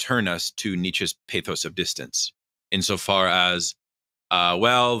return us to Nietzsche's pathos of distance, insofar as,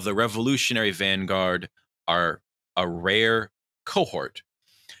 well, the revolutionary vanguard are a rare cohort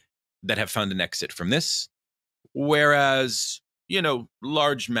that have found an exit from this, whereas, you know,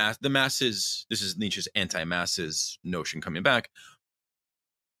 the masses, this is Nietzsche's anti-masses notion coming back,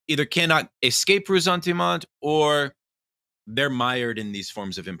 either cannot escape ressentiment or they're mired in these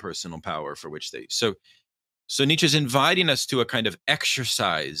forms of impersonal power for which they... So Nietzsche's inviting us to a kind of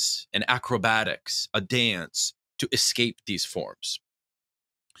exercise, an acrobatics, a dance to escape these forms.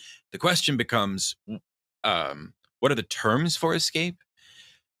 The question becomes, what are the terms for escape?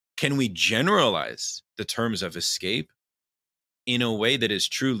 Can we generalize the terms of escape in a way that is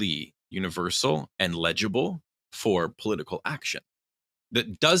truly universal and legible for political action,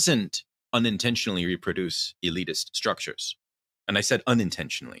 that doesn't unintentionally reproduce elitist structures? And I said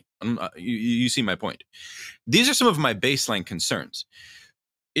unintentionally. You see my point. These are some of my baseline concerns.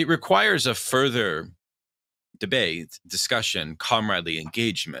 It requires a further debate, discussion, comradely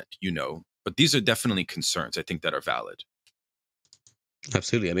engagement, you know, but these are definitely concerns, I think, that are valid.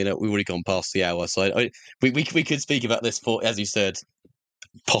 Absolutely. I mean, we've already gone past the hour, so we could speak about this for, as you said,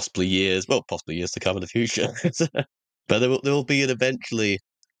 possibly years to come in the future. But there will be eventually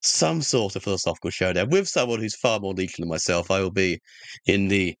some sort of philosophical showdown with someone who's far more Nietzschean than myself. I will be in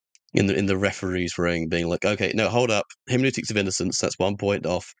the referee's ring, being like, okay, no, hold up, hermeneutics of innocence. That's 1 point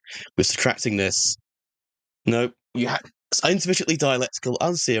off. We're subtracting this. No, it's insufficiently dialectical,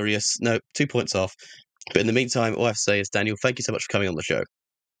 unserious. No, 2 points off. But in the meantime, all I have to say is, Daniel, thank you so much for coming on the show.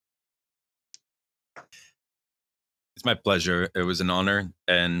 It's my pleasure. It was an honor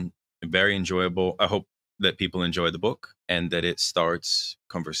and very enjoyable. I hope that people enjoy the book and that it starts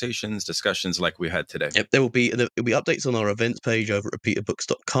conversations, discussions like we had today. Yep, there'll be updates on our events page over at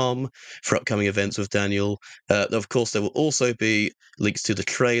repeaterbooks.com for upcoming events with Daniel. Of course, there will also be links to the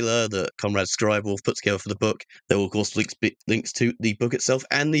trailer that Comrade Scribble put together for the book. There will, of course, links to the book itself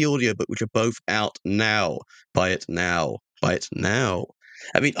and the audiobook, which are both out now. Buy it now. Buy it now.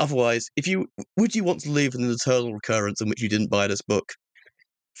 I mean, otherwise, would you want to live in an eternal recurrence in which you didn't buy this book?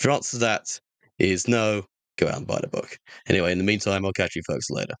 If your answer to that is no, go out and buy the book. Anyway, in the meantime, I'll catch you folks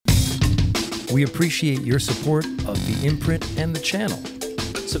later. We appreciate your support of the imprint and the channel.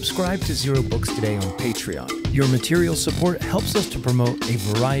 Subscribe to Zero Books today on Patreon. Your material support helps us to promote a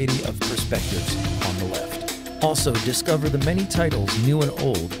variety of perspectives on the left. Also, discover the many titles, new and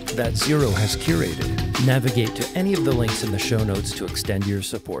old, that Zero has curated. Navigate to any of the links in the show notes to extend your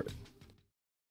support.